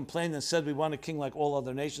Jews complained and said we want a king like all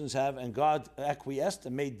other nations have, and God acquiesced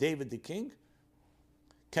and made David the king?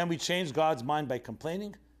 Can we change God's mind by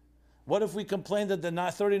complaining? What if we complain that the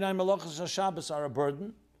 39 Melachos HaShabbos are a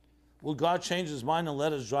burden? Will God change his mind and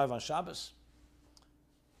let us drive on Shabbos?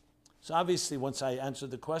 So obviously, once I answered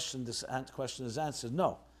the question, this question is answered.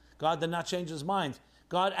 No, God did not change his mind.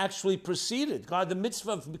 God actually proceeded. The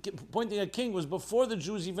mitzvah of appointing a king was before the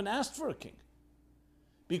Jews even asked for a king.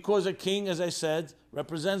 Because a king, as I said,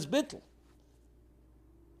 represents bittul.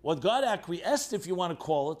 What God acquiesced, if you want to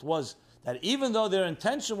call it, was that even though their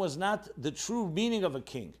intention was not the true meaning of a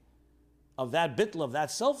king, of that bittul, of that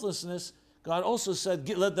selflessness, God also said,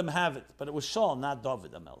 let them have it. But it was Shaul, not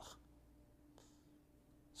David HaMelech.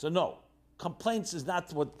 So no, complaints is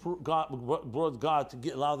not what brought God to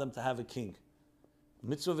allow them to have a king. The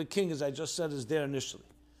mitzvah of a king, as I just said, is there initially.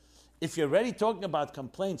 If you're already talking about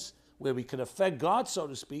complaints where we could affect God, so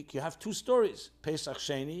to speak, you have two stories, Pesach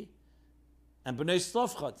Sheni and Bnei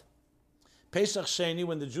Tzlofchad. Pesach Sheni,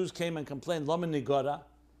 when the Jews came and complained, Laman Nigora,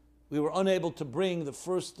 we were unable to bring the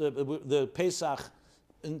first, the Pesach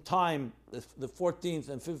in time, the 14th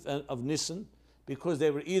and 5th of Nisan, because they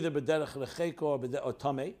were either B'derech Recheko or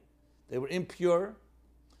Tameh. They were impure.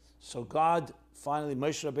 So God, finally,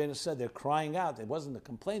 Moshe Rabbeinu said, they're crying out. It wasn't a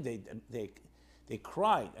complaint. They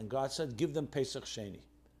cried. And God said, give them Pesach Sheni.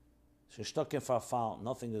 Sheshtoken Farfal,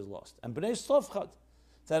 nothing is lost. And Bnei Tzlofchad,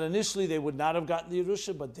 that initially they would not have gotten the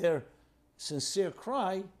Yerusha, but their sincere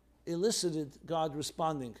cry elicited God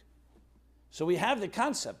responding. So we have the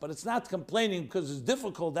concept, but it's not complaining because it's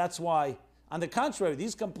difficult, that's why. On the contrary,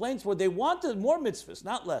 these complaints were they wanted more mitzvahs,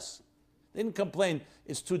 not less. They didn't complain,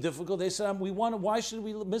 it's too difficult. They said, why should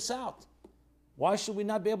we miss out? Why should we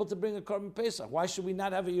not be able to bring a Korban Pesach? Why should we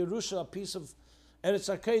not have a Yerusha, a piece of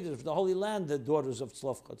Eretz HaKodesh, the Holy Land, the daughters of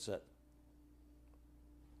Tzlofchad said?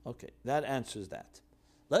 Okay, that answers that.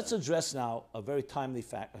 Let's address now a very timely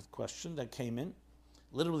question that came in,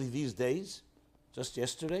 literally these days, just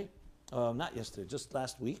yesterday. Not yesterday, just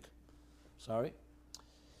last week. Sorry.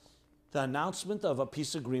 The announcement of a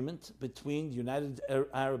peace agreement between the United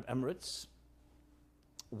Arab Emirates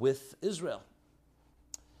with Israel.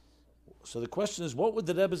 So the question is, what would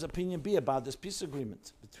the Rebbe's opinion be about this peace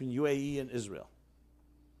agreement between UAE and Israel?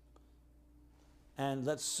 And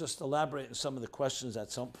let's just elaborate on some of the questions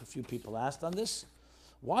that a few people asked on this.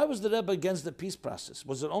 Why was the Rebbe against the peace process?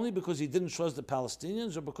 Was it only because he didn't trust the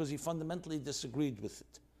Palestinians or because he fundamentally disagreed with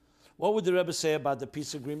it? What would the Rebbe say about the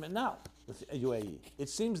peace agreement now with UAE? It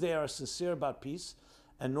seems they are sincere about peace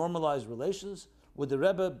and normalized relations. Would the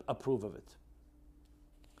Rebbe approve of it?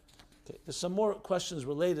 Okay, there's some more questions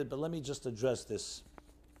related, but let me just address this.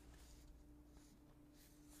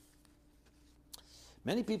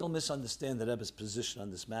 Many people misunderstand the Rebbe's position on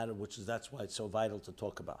this matter, that's why it's so vital to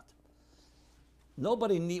talk about.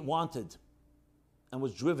 Nobody wanted and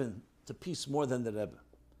was driven to peace more than the Rebbe.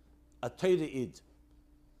 A Torah Id.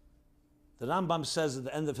 The Rambam says at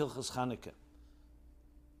the end of Hilchos Chanukah,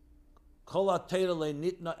 Kol ha-Torah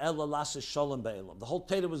le'nitna ela la'aseh shalom be'elam. The whole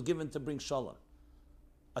Torah was given to bring shalom.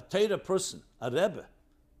 A Torah person, a Rebbe,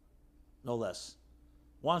 no less,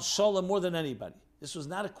 wants shalom more than anybody. This was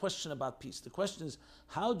not a question about peace. The question is,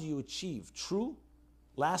 how do you achieve true,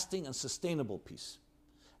 lasting, and sustainable peace?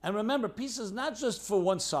 And remember, peace is not just for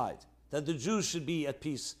one side, that the Jews should be at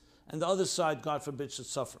peace, and the other side, God forbid, should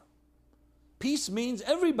suffer. Peace means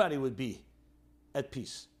everybody would be at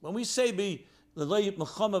peace. When we say be l'lei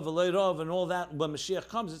mechama v'lei rav and all that, when Mashiach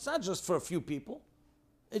comes, it's not just for a few people.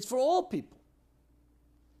 It's for all people.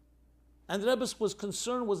 And the Rebbe's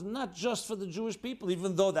concern was not just for the Jewish people,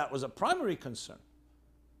 even though that was a primary concern,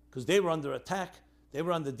 because they were under attack, they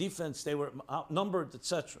were under defense, they were outnumbered,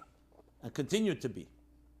 etc., and continued to be.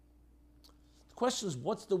 The question is,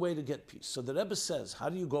 what's the way to get peace? So the Rebbe says, how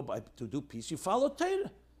do you go to do peace? You follow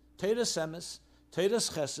Torah. Torah Semes, Torah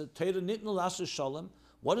Chesed, Torah Nitnu Lasu Shalom.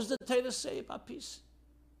 What does the Torah say about peace?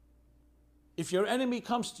 If your enemy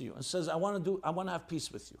comes to you and says, I want to have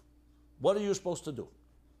peace with you, what are you supposed to do?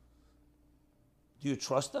 Do you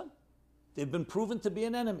trust them? They've been proven to be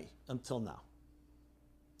an enemy until now.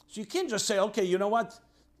 So you can't just say, okay, you know what?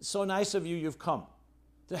 It's so nice of you, you've come.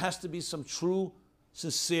 There has to be some true,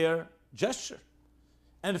 sincere gesture.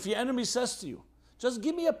 And if your enemy says to you, just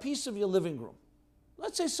give me a piece of your living room.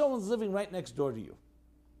 Let's say someone's living right next door to you.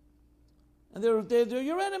 And they're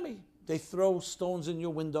your enemy. They throw stones in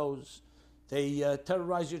your windows. They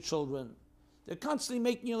terrorize your children. They're constantly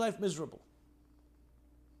making your life miserable.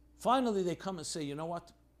 Finally, they come and say, you know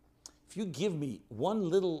what? If you give me one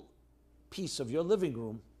little piece of your living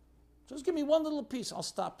room, just give me one little piece, I'll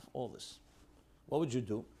stop all this. What would you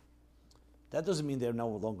do? That doesn't mean they're no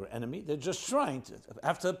longer enemy. They're just trying to,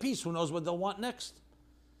 after a peace, who knows what they'll want next.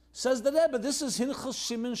 Says the Rebbe, this is Hilchos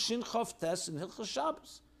Shimon Shin Chav Tes in Hilchos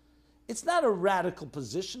Shabbos. It's not a radical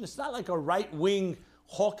position. It's not like a right-wing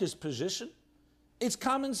hawkish position. It's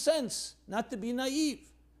common sense, not to be naive.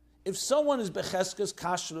 If someone is becheskes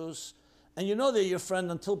kashrus, and you know they're your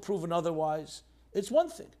friend until proven otherwise, it's one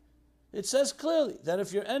thing. It says clearly that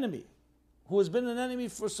if your enemy, who has been an enemy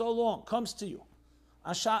for so long, comes to you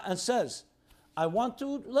and says,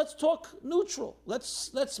 let's talk neutral.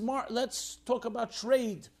 Let's talk about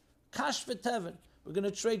trade. Kash v'teven. We're going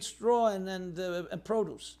to trade straw and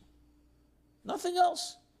produce. Nothing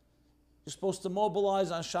else. You're supposed to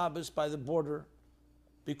mobilize on Shabbos by the border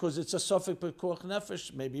because it's a Sofek Pekuach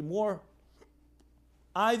Nefesh, maybe more.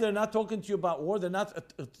 They're not talking to you about war, they're not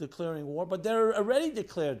declaring war, but they're already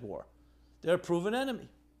declared war. They're a proven enemy.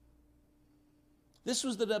 This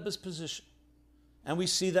was the Rebbe's position. And we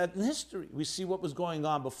see that in history. We see what was going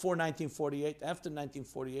on before 1948, after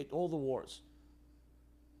 1948, all the wars.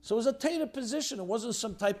 So it was a Torah position. It wasn't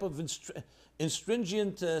some type of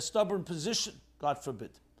stringent, stubborn position, God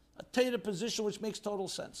forbid. A Torah position which makes total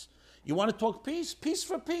sense. You want to talk peace? Peace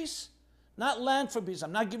for peace. Not land for peace.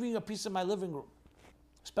 I'm not giving you a piece of my living room.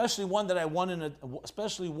 Especially one that I won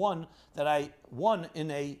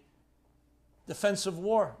in a defensive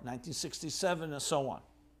war, 1967 and so on.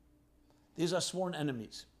 These are sworn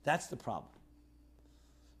enemies. That's the problem.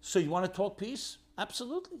 So you want to talk peace?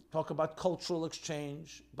 Absolutely. Talk about cultural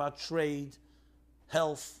exchange, about trade,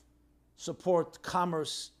 health, support,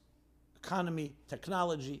 commerce, economy,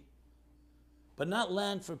 technology, but not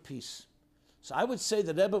land for peace. So I would say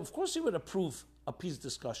that Rebbe, of course he would approve a peace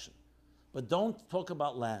discussion, but don't talk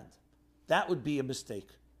about land. That would be a mistake.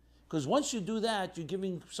 Because once you do that, you're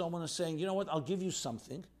giving someone saying, you know what, I'll give you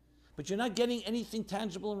something, but you're not getting anything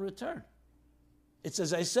tangible in return. It's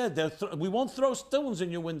as I said, we won't throw stones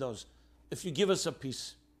in your windows if you give us a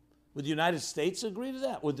peace. Would the United States agree to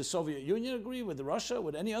that? Would the Soviet Union agree? Would Russia?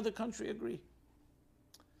 Would any other country agree?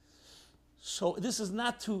 So this is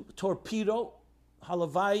not to torpedo.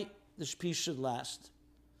 Halavai, the peace should last.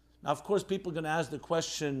 Now, of course, people are going to ask the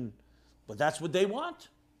question, but that's what they want.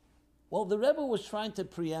 Well, the Rebbe was trying to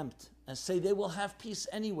preempt and say they will have peace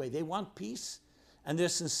anyway. They want peace, and they're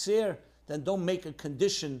sincere. Then don't make a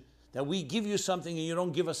condition that we give you something and you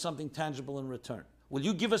don't give us something tangible in return. Will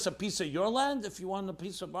you give us a piece of your land if you want a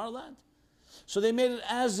piece of our land? So they made it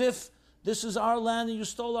as if this is our land and you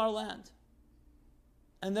stole our land.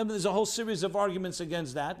 And then there's a whole series of arguments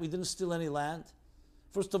against that. We didn't steal any land.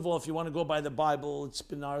 First of all, if you want to go by the Bible, it's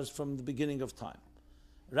been ours from the beginning of time.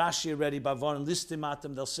 Rashi already, Bavaran,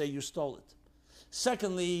 listimatim, they'll say you stole it.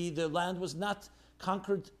 Secondly, the land was not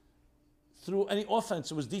conquered through any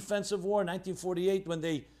offense. It was defensive war in 1948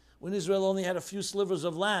 when Israel only had a few slivers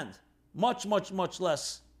of land. Much, much, much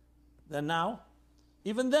less than now.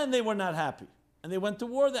 Even then they were not happy. And they went to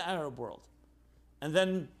war, the Arab world. And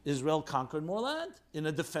then Israel conquered more land in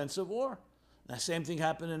a defensive war. The same thing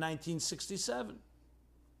happened in 1967.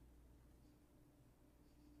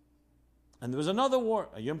 And there was another war,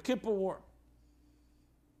 a Yom Kippur war.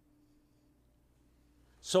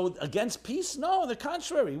 So against peace? No, the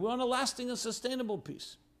contrary. We want a lasting and sustainable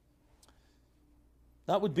peace.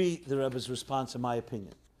 That would be the Rebbe's response, in my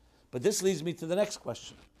opinion. But this leads me to the next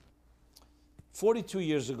question. 42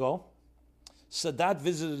 years ago, Sadat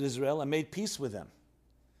visited Israel and made peace with them.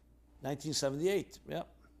 1978, yeah.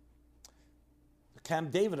 The Camp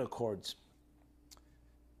David Accords.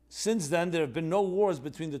 Since then, there have been no wars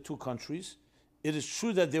between the two countries. It is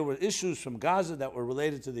true that there were issues from Gaza that were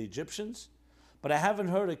related to the Egyptians, but I haven't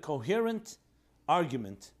heard a coherent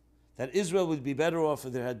argument that Israel would be better off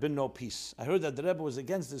if there had been no peace. I heard that the Rebbe was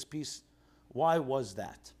against this peace. Why was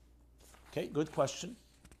that? Okay, good question.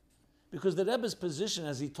 Because the Rebbe's position,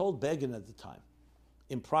 as he told Begin at the time,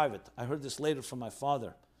 in private, I heard this later from my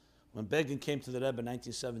father, when Begin came to the Rebbe in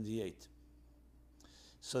 1978.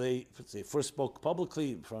 So they first spoke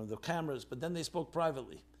publicly in front of the cameras, but then they spoke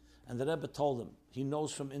privately. And the Rebbe told him, he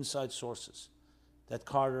knows from inside sources that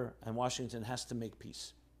Carter and Washington has to make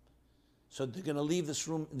peace. So they're going to leave this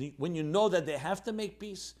room. When you know that they have to make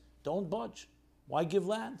peace, don't budge. Why give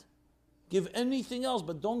land? Give anything else,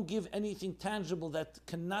 but don't give anything tangible that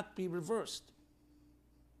cannot be reversed.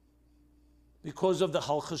 Because of the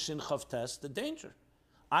Halchashin Chavtes, the danger.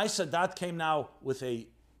 Sadat came now with a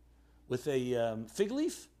fig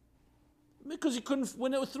leaf because he couldn't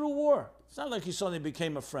win it through war. It's not like he suddenly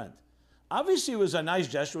became a friend. Obviously, it was a nice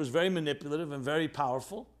gesture. It was very manipulative and very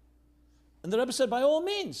powerful. And the Rebbe said, by all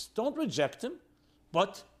means, don't reject him,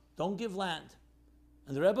 but don't give land.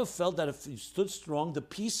 And the Rebbe felt that if he stood strong, the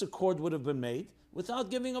peace accord would have been made without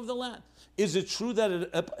giving of the land. Is it true that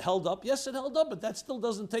it held up? Yes, it held up, but that still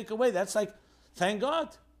doesn't take away. That's like, thank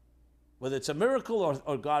God. Whether it's a miracle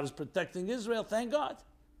or God is protecting Israel, thank God.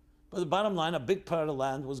 But the bottom line, a big part of the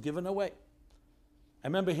land was given away. I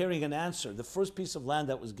remember hearing an answer. The first piece of land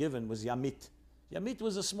that was given was Yamit. Yamit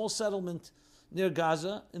was a small settlement near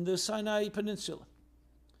Gaza in the Sinai Peninsula.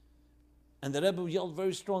 And the Rebbe yelled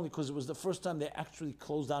very strongly because it was the first time they actually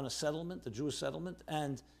closed down a settlement, a Jewish settlement,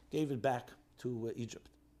 and gave it back to Egypt.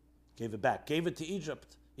 Gave it back. Gave it to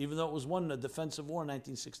Egypt, even though it was won in a defensive war in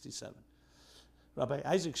 1967. Rabbi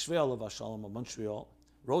Isaac Shveil of Ashalom of Montreal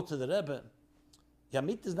wrote to the Rebbe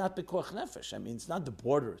Yamit is not B'Koach Nefesh. I mean, it's not the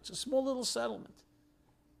border. It's a small little settlement.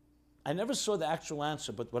 I never saw the actual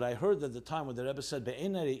answer, but what I heard at the time when the Rebbe said,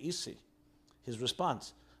 Be'enare isi, his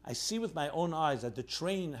response, I see with my own eyes that the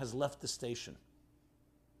train has left the station.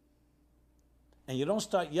 And you don't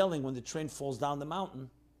start yelling when the train falls down the mountain.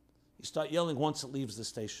 You start yelling once it leaves the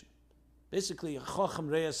station. Basically, the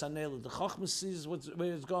Chacham sees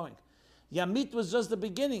where it's going. Yamit was just the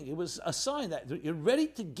beginning. It was a sign that you're ready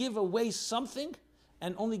to give away something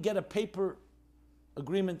and only get a paper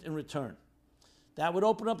agreement in return. That would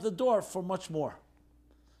open up the door for much more.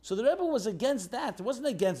 So the Rebbe was against that. It wasn't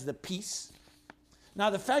against the peace. Now,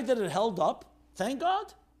 the fact that it held up, thank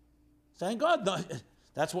God. Thank God. No,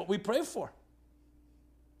 that's what we pray for.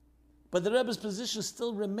 But the Rebbe's position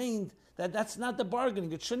still remained that that's not the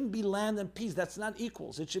bargaining. It shouldn't be land and peace. That's not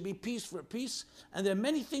equals. It should be peace for peace. And there are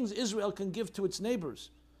many things Israel can give to its neighbors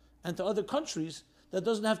and to other countries that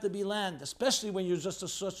doesn't have to be land, especially when you're just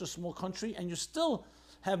such a small country and you still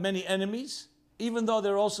have many enemies, even though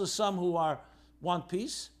there are also some who want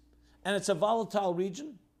peace. And it's a volatile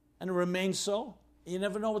region, and it remains so. You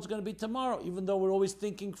never know what's going to be tomorrow, even though we're always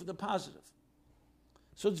thinking for the positive.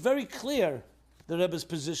 So it's very clear the Rebbe's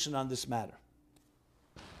position on this matter.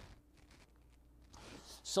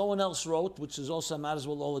 Someone else wrote, which is also, I might as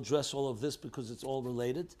well all address all of this because it's all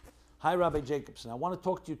related. Hi, Rabbi Jacobson. I want to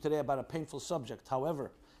talk to you today about a painful subject.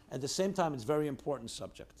 However, at the same time, it's a very important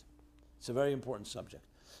subject. It's a very important subject.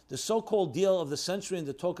 The so-called deal of the century and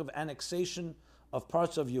the talk of annexation of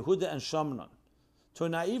parts of Yehuda and Shomron. To a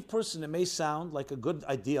naive person, it may sound like a good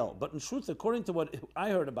ideal, but in truth, according to what I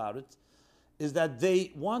heard about it, is that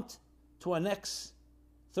they want to annex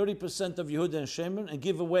 30% of Yehuda and Shomron and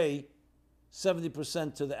give away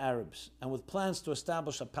 70% to the Arabs, and with plans to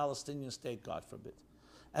establish a Palestinian state, God forbid.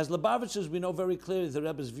 As Lubavitchers, we know very clearly the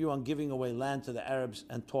Rebbe's view on giving away land to the Arabs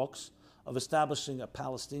and talks of establishing a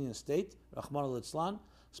Palestinian state, Rahman al-Islam,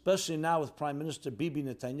 especially now with Prime Minister Bibi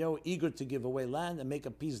Netanyahu eager to give away land and make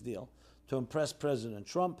a peace deal to impress President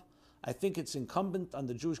Trump. I think it's incumbent on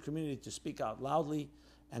the Jewish community to speak out loudly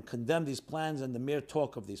and condemn these plans and the mere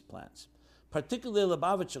talk of these plans. Particularly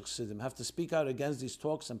Lubavitcher Chassidim have to speak out against these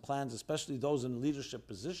talks and plans, especially those in leadership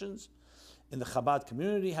positions in the Chabad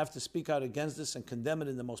community have to speak out against this and condemn it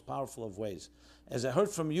in the most powerful of ways. As I heard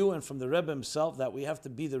from you and from the Rebbe himself, that we have to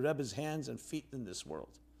be the Rebbe's hands and feet in this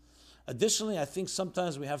world. Additionally, I think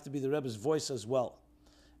sometimes we have to be the Rebbe's voice as well.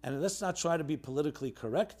 And let's not try to be politically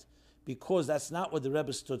correct, because that's not what the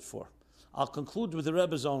Rebbe stood for. I'll conclude with the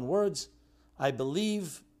Rebbe's own words. I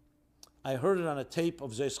believe I heard it on a tape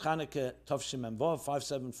of Zeis Chanukah Tavshim Memvav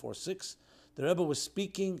 5746. The Rebbe was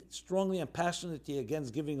speaking strongly and passionately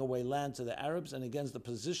against giving away land to the Arabs and against the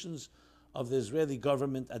positions of the Israeli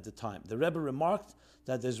government at the time. The Rebbe remarked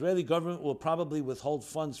that the Israeli government will probably withhold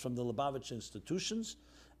funds from the Lubavitch institutions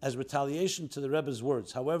as retaliation to the Rebbe's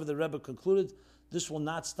words. However, the Rebbe concluded this will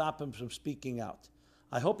not stop him from speaking out.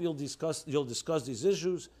 I hope you'll discuss these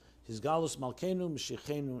issues, his Galus Malkenu,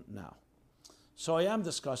 Mashiachenu now. So I am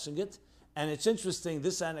discussing it, and it's interesting,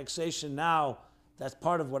 this annexation now, that's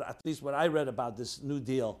part of what, at least what I read about this new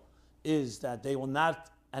deal, is that they will not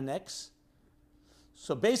annex.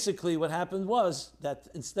 So basically what happened was that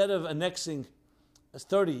instead of annexing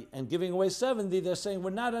 30 and giving away 70, they're saying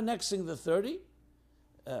we're not annexing the 30,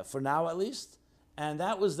 for now at least, and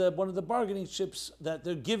that was one of the bargaining chips that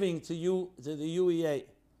they're giving to the UEA,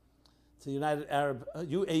 to United Arab,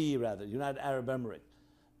 UAE rather, United Arab Emirates,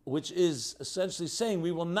 which is essentially saying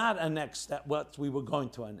we will not annex that what we were going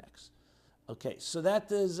to annex. Okay, so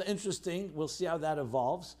that is interesting. We'll see how that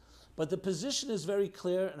evolves. But the position is very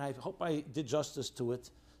clear, and I hope I did justice to it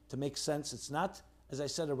to make sense. It's not, as I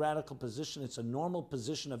said, a radical position. It's a normal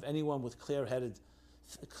position of anyone with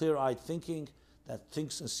clear-eyed thinking that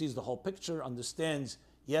thinks and sees the whole picture, understands,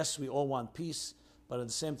 yes, we all want peace, but at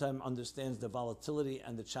the same time understands the volatility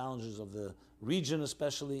and the challenges of the region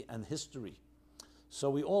especially, and history. So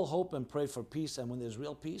we all hope and pray for peace, and when there's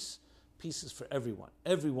real peace, peace is for everyone.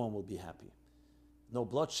 Everyone will be happy. No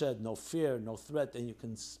bloodshed, no fear, no threat, and you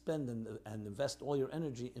can spend and invest all your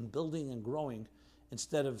energy in building and growing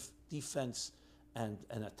instead of defense and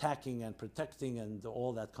attacking and protecting and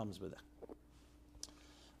all that comes with it.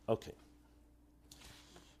 Okay.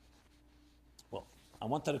 Well, I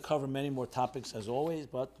wanted to cover many more topics as always,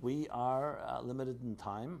 but we are limited in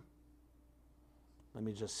time. Let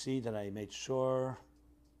me just see that I made sure.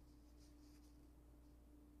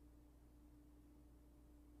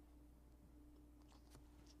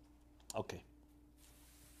 Okay.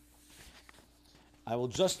 I will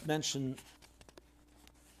just mention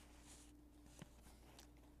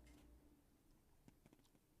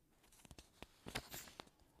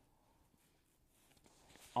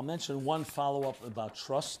I'll mention one follow-up about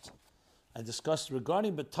trust. I discussed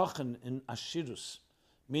regarding betachan in ashirus,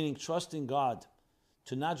 meaning trusting God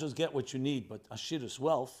to not just get what you need, but ashirus,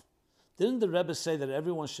 wealth. Didn't the Rebbe say that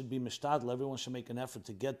everyone should be mishtadl, everyone should make an effort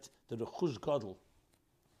to get the rechush gadol,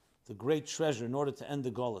 the great treasure, in order to end the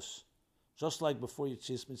golus, just like before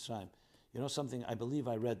Yetzias Mitzrayim? You know something? I believe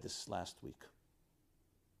I read this last week.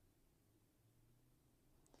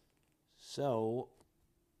 So,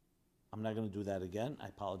 I'm not going to do that again. I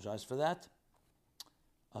apologize for that.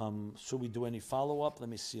 Should we do any follow-up? Let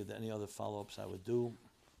me see if there are any other follow-ups I would do.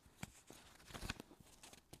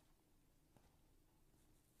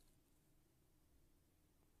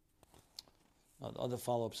 The other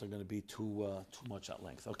follow-ups are going to be too much at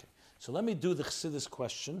length. Okay, so let me do the Chassidus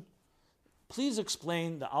question. Please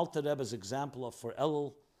explain the Alter Rebbe's example for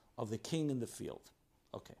Elul of the king in the field.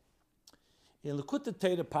 Okay. In Likutei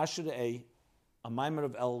Torah Parsha a mimer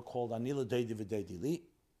of Elul called Anila Deidi V'Deidi Li.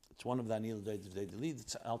 It's one of the Anila Deidi V'Deidi Li.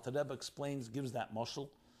 Alter Rebbe explains, gives that mashal,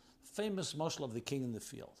 famous mashal of the king in the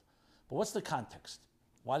field. But what's the context?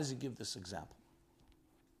 Why does he give this example?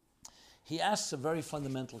 He asks a very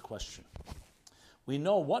fundamental question. We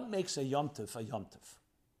know what makes a Yom Tov a Yom Tov.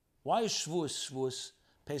 Why is Shavuos Shavuos,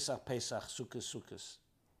 Pesach Pesach, Sukkot Sukkot?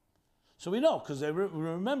 So we know, because we're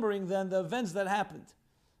remembering then the events that happened.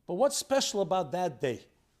 But what's special about that day?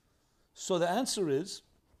 So the answer is,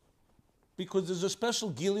 because there's a special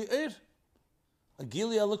Gili Ir, a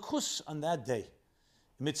Gili Alakus on that day.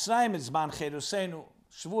 Mitzrayim is Zman Cherosenu,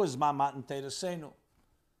 Shavuos is Zman Matan Terosenu,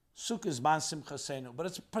 Sukkot is Zman Simchasenu. But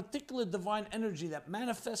it's a particular divine energy that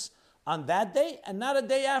manifests on that day and not a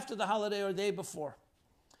day after the holiday or a day before.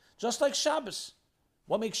 Just like Shabbos.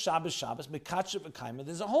 What makes Shabbos Shabbos? Mekatcher v'kaima.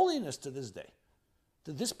 There's a holiness to this day,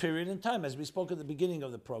 to this period in time, as we spoke at the beginning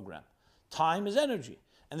of the program. Time is energy.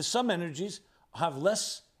 And some energies have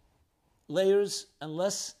less layers and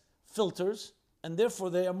less filters, and therefore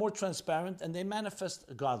they are more transparent and they manifest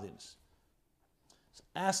godliness. So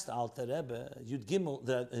asked Alter Rebbe, Yud Gimel,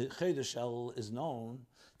 the Chedesh Elul is known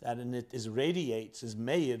that in it is radiates, is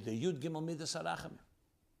meir, the Yud Gimel Midas HaRachamim,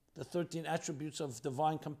 the 13 attributes of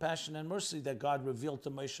divine compassion and mercy that God revealed to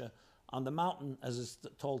Moshe on the mountain, as is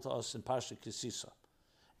told to us in Parsha Kisisa.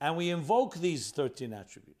 And we invoke these 13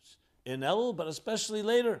 attributes in Elul, but especially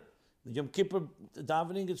later. The Yom Kippur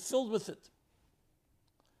davening is filled with it.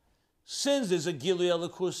 Since there's a Gilui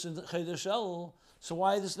Elikus in Chedesh Elul, so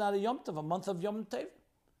why is this not a Yom Tov, a month of Yom Tov?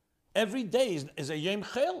 Every day is a Yom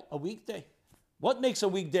Chel, a weekday. What makes a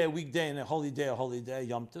weekday, and a holy day,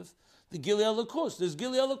 Yom Tov? The Gilui Elikus. There's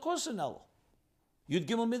Gilui Elikus in Elul. Yud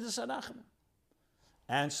Gimel Midas HaRachamim.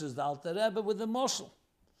 Answers the Alter Rebbe with the moshel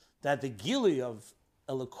that the Gilui of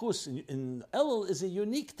Elikus in Elul is a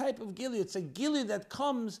unique type of Gilui. It's a Gilui that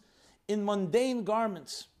comes in mundane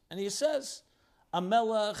garments. And he says, a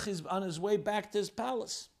melech is on his way back to his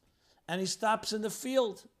palace, and he stops in the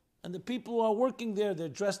field, and the people who are working there, they're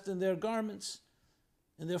dressed in their garments,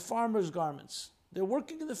 in their farmers' garments. They're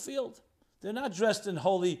working in the field. They're not dressed in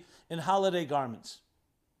holiday garments,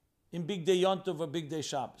 in big day Yom Tov or big day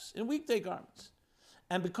Shabbos, in weekday garments.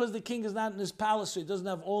 And because the king is not in his palace, so he doesn't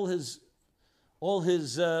have all his what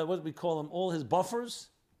do we call them, all his buffers,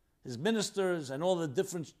 his ministers, and all the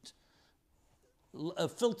different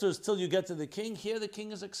filters till you get to the king. Here the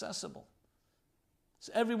king is accessible.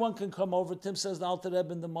 So everyone can come over to him, says the Alter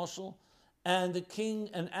Rebbe in the Moshel, and the king,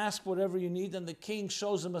 and ask whatever you need, and the king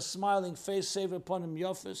shows him a smiling face, save upon him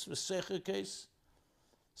Yofis, V'secher case,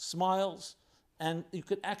 smiles, and you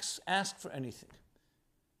could ask for anything.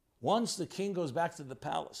 Once the king goes back to the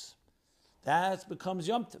palace, that becomes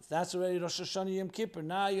Yom Tov. That's already Rosh Hashanah Yom Kippur.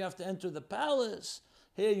 Now you have to enter the palace.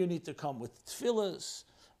 Here you need to come with tefillahs,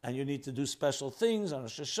 and you need to do special things on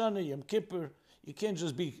Rosh Hashanah Yom Kippur. You can't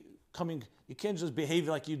just behave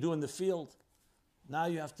like you do in the field. Now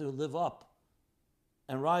you have to live up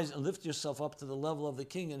and rise and lift yourself up to the level of the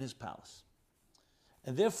king in his palace.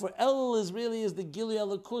 And therefore, Elul is the Gilui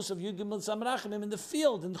Elikus of Yud Gimel Samrachim in the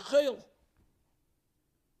field, in Chayil.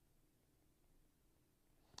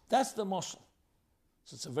 That's the mashal.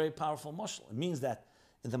 So it's a very powerful mashal. It means that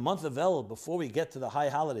in the month of Elul, before we get to the high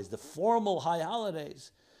holidays, the formal high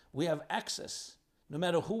holidays, we have access, no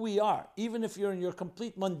matter who we are, even if you're in your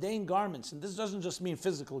complete mundane garments. And this doesn't just mean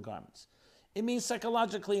physical garments. It means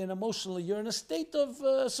psychologically and emotionally, you're in a state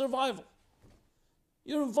of survival.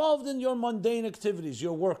 You're involved in your mundane activities,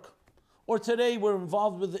 your work. Or today we're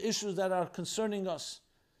involved with the issues that are concerning us,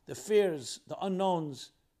 the fears, the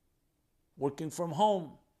unknowns, working from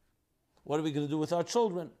home. What are we going to do with our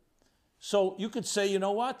children? So you could say, you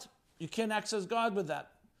know what? You can't access God with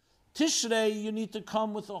that. Tishrei, you need to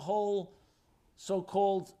come with a whole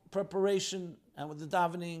so-called preparation and with the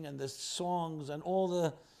davening and the songs and all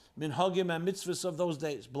the minhagim and mitzvahs of those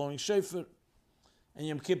days, blowing shofar, and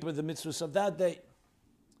Yom Kippur, the mitzvahs of that day.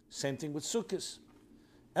 Same thing with Sukkot.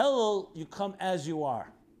 Elul, you come as you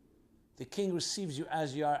are. The king receives you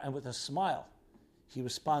as you are, and with a smile, he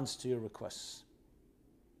responds to your requests.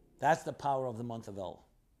 That's the power of the month of Elul.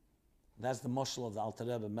 That's the mashal of the Alter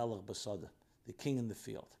Rebbe, Melech Basada, the king in the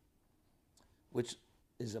field, which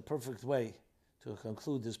is a perfect way to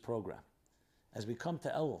conclude this program. As we come to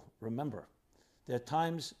Elul, remember, there are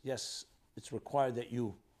times, yes, it's required that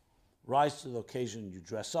you rise to the occasion, you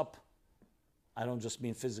dress up. I don't just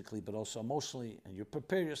mean physically, but also emotionally, and you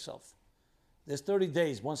prepare yourself. There's 30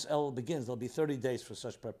 days. Once Elul begins, there'll be 30 days for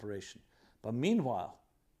such preparation. But meanwhile,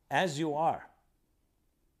 as you are,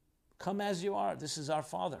 come as you are. This is our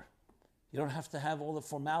Father. You don't have to have all the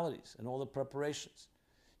formalities and all the preparations.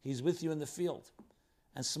 He's with you in the field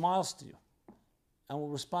and smiles to you and will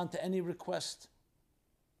respond to any request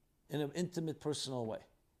in an intimate, personal way.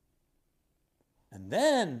 And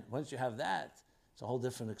then, once you have that, it's a whole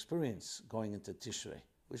different experience going into Tishrei,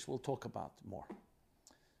 which we'll talk about more.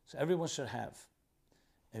 So everyone should have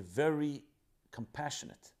a very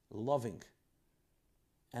compassionate, loving,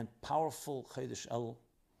 and powerful Chodesh Elul,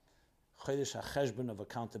 Chodesh HaCheshbon of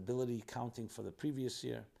accountability, counting for the previous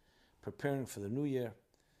year, preparing for the new year,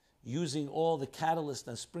 using all the catalyst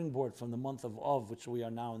and springboard from the month of Av, which we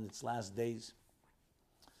are now in its last days.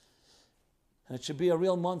 And it should be a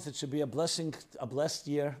real month. It should be a blessing, a blessed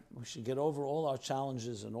year. We should get over all our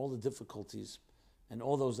challenges and all the difficulties, and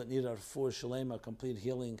all those that need our refuah shalema, complete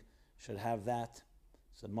healing, should have that.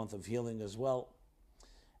 It's a month of healing as well.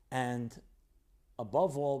 And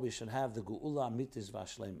above all, we should have the Geula Amitis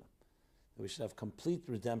Vashlema. We should have complete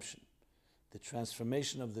redemption, the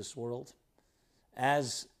transformation of this world.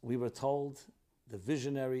 As we were told, the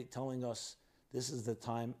visionary telling us this is the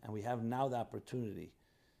time, and we have now the opportunity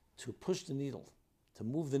to push the needle, to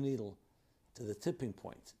move the needle to the tipping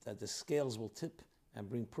point, that the scales will tip and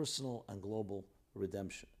bring personal and global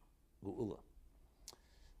redemption. Geula.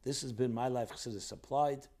 This has been My Life Chassidus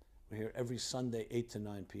Applied. We're here every Sunday, 8 to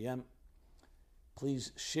 9 p.m.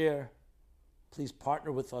 Please share. Please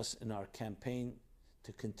partner with us in our campaign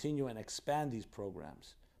to continue and expand these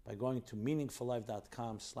programs by going to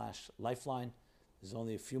meaningfullife.com/lifeline. There's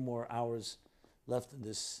only a few more hours left in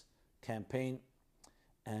this campaign,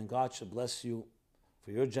 and God should bless you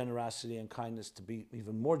for your generosity and kindness to be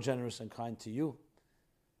even more generous and kind to you.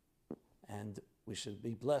 And we should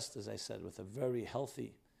be blessed, as I said, with a very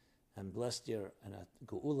healthy and blessed year and a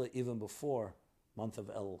geula even before month of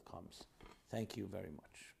Elul comes. Thank you very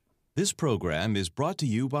much. This program is brought to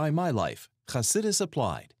you by My Life, Chassidus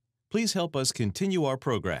Applied. Please help us continue our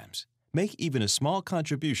programs. Make even a small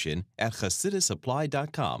contribution at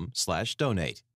chassidusapply.com/donate.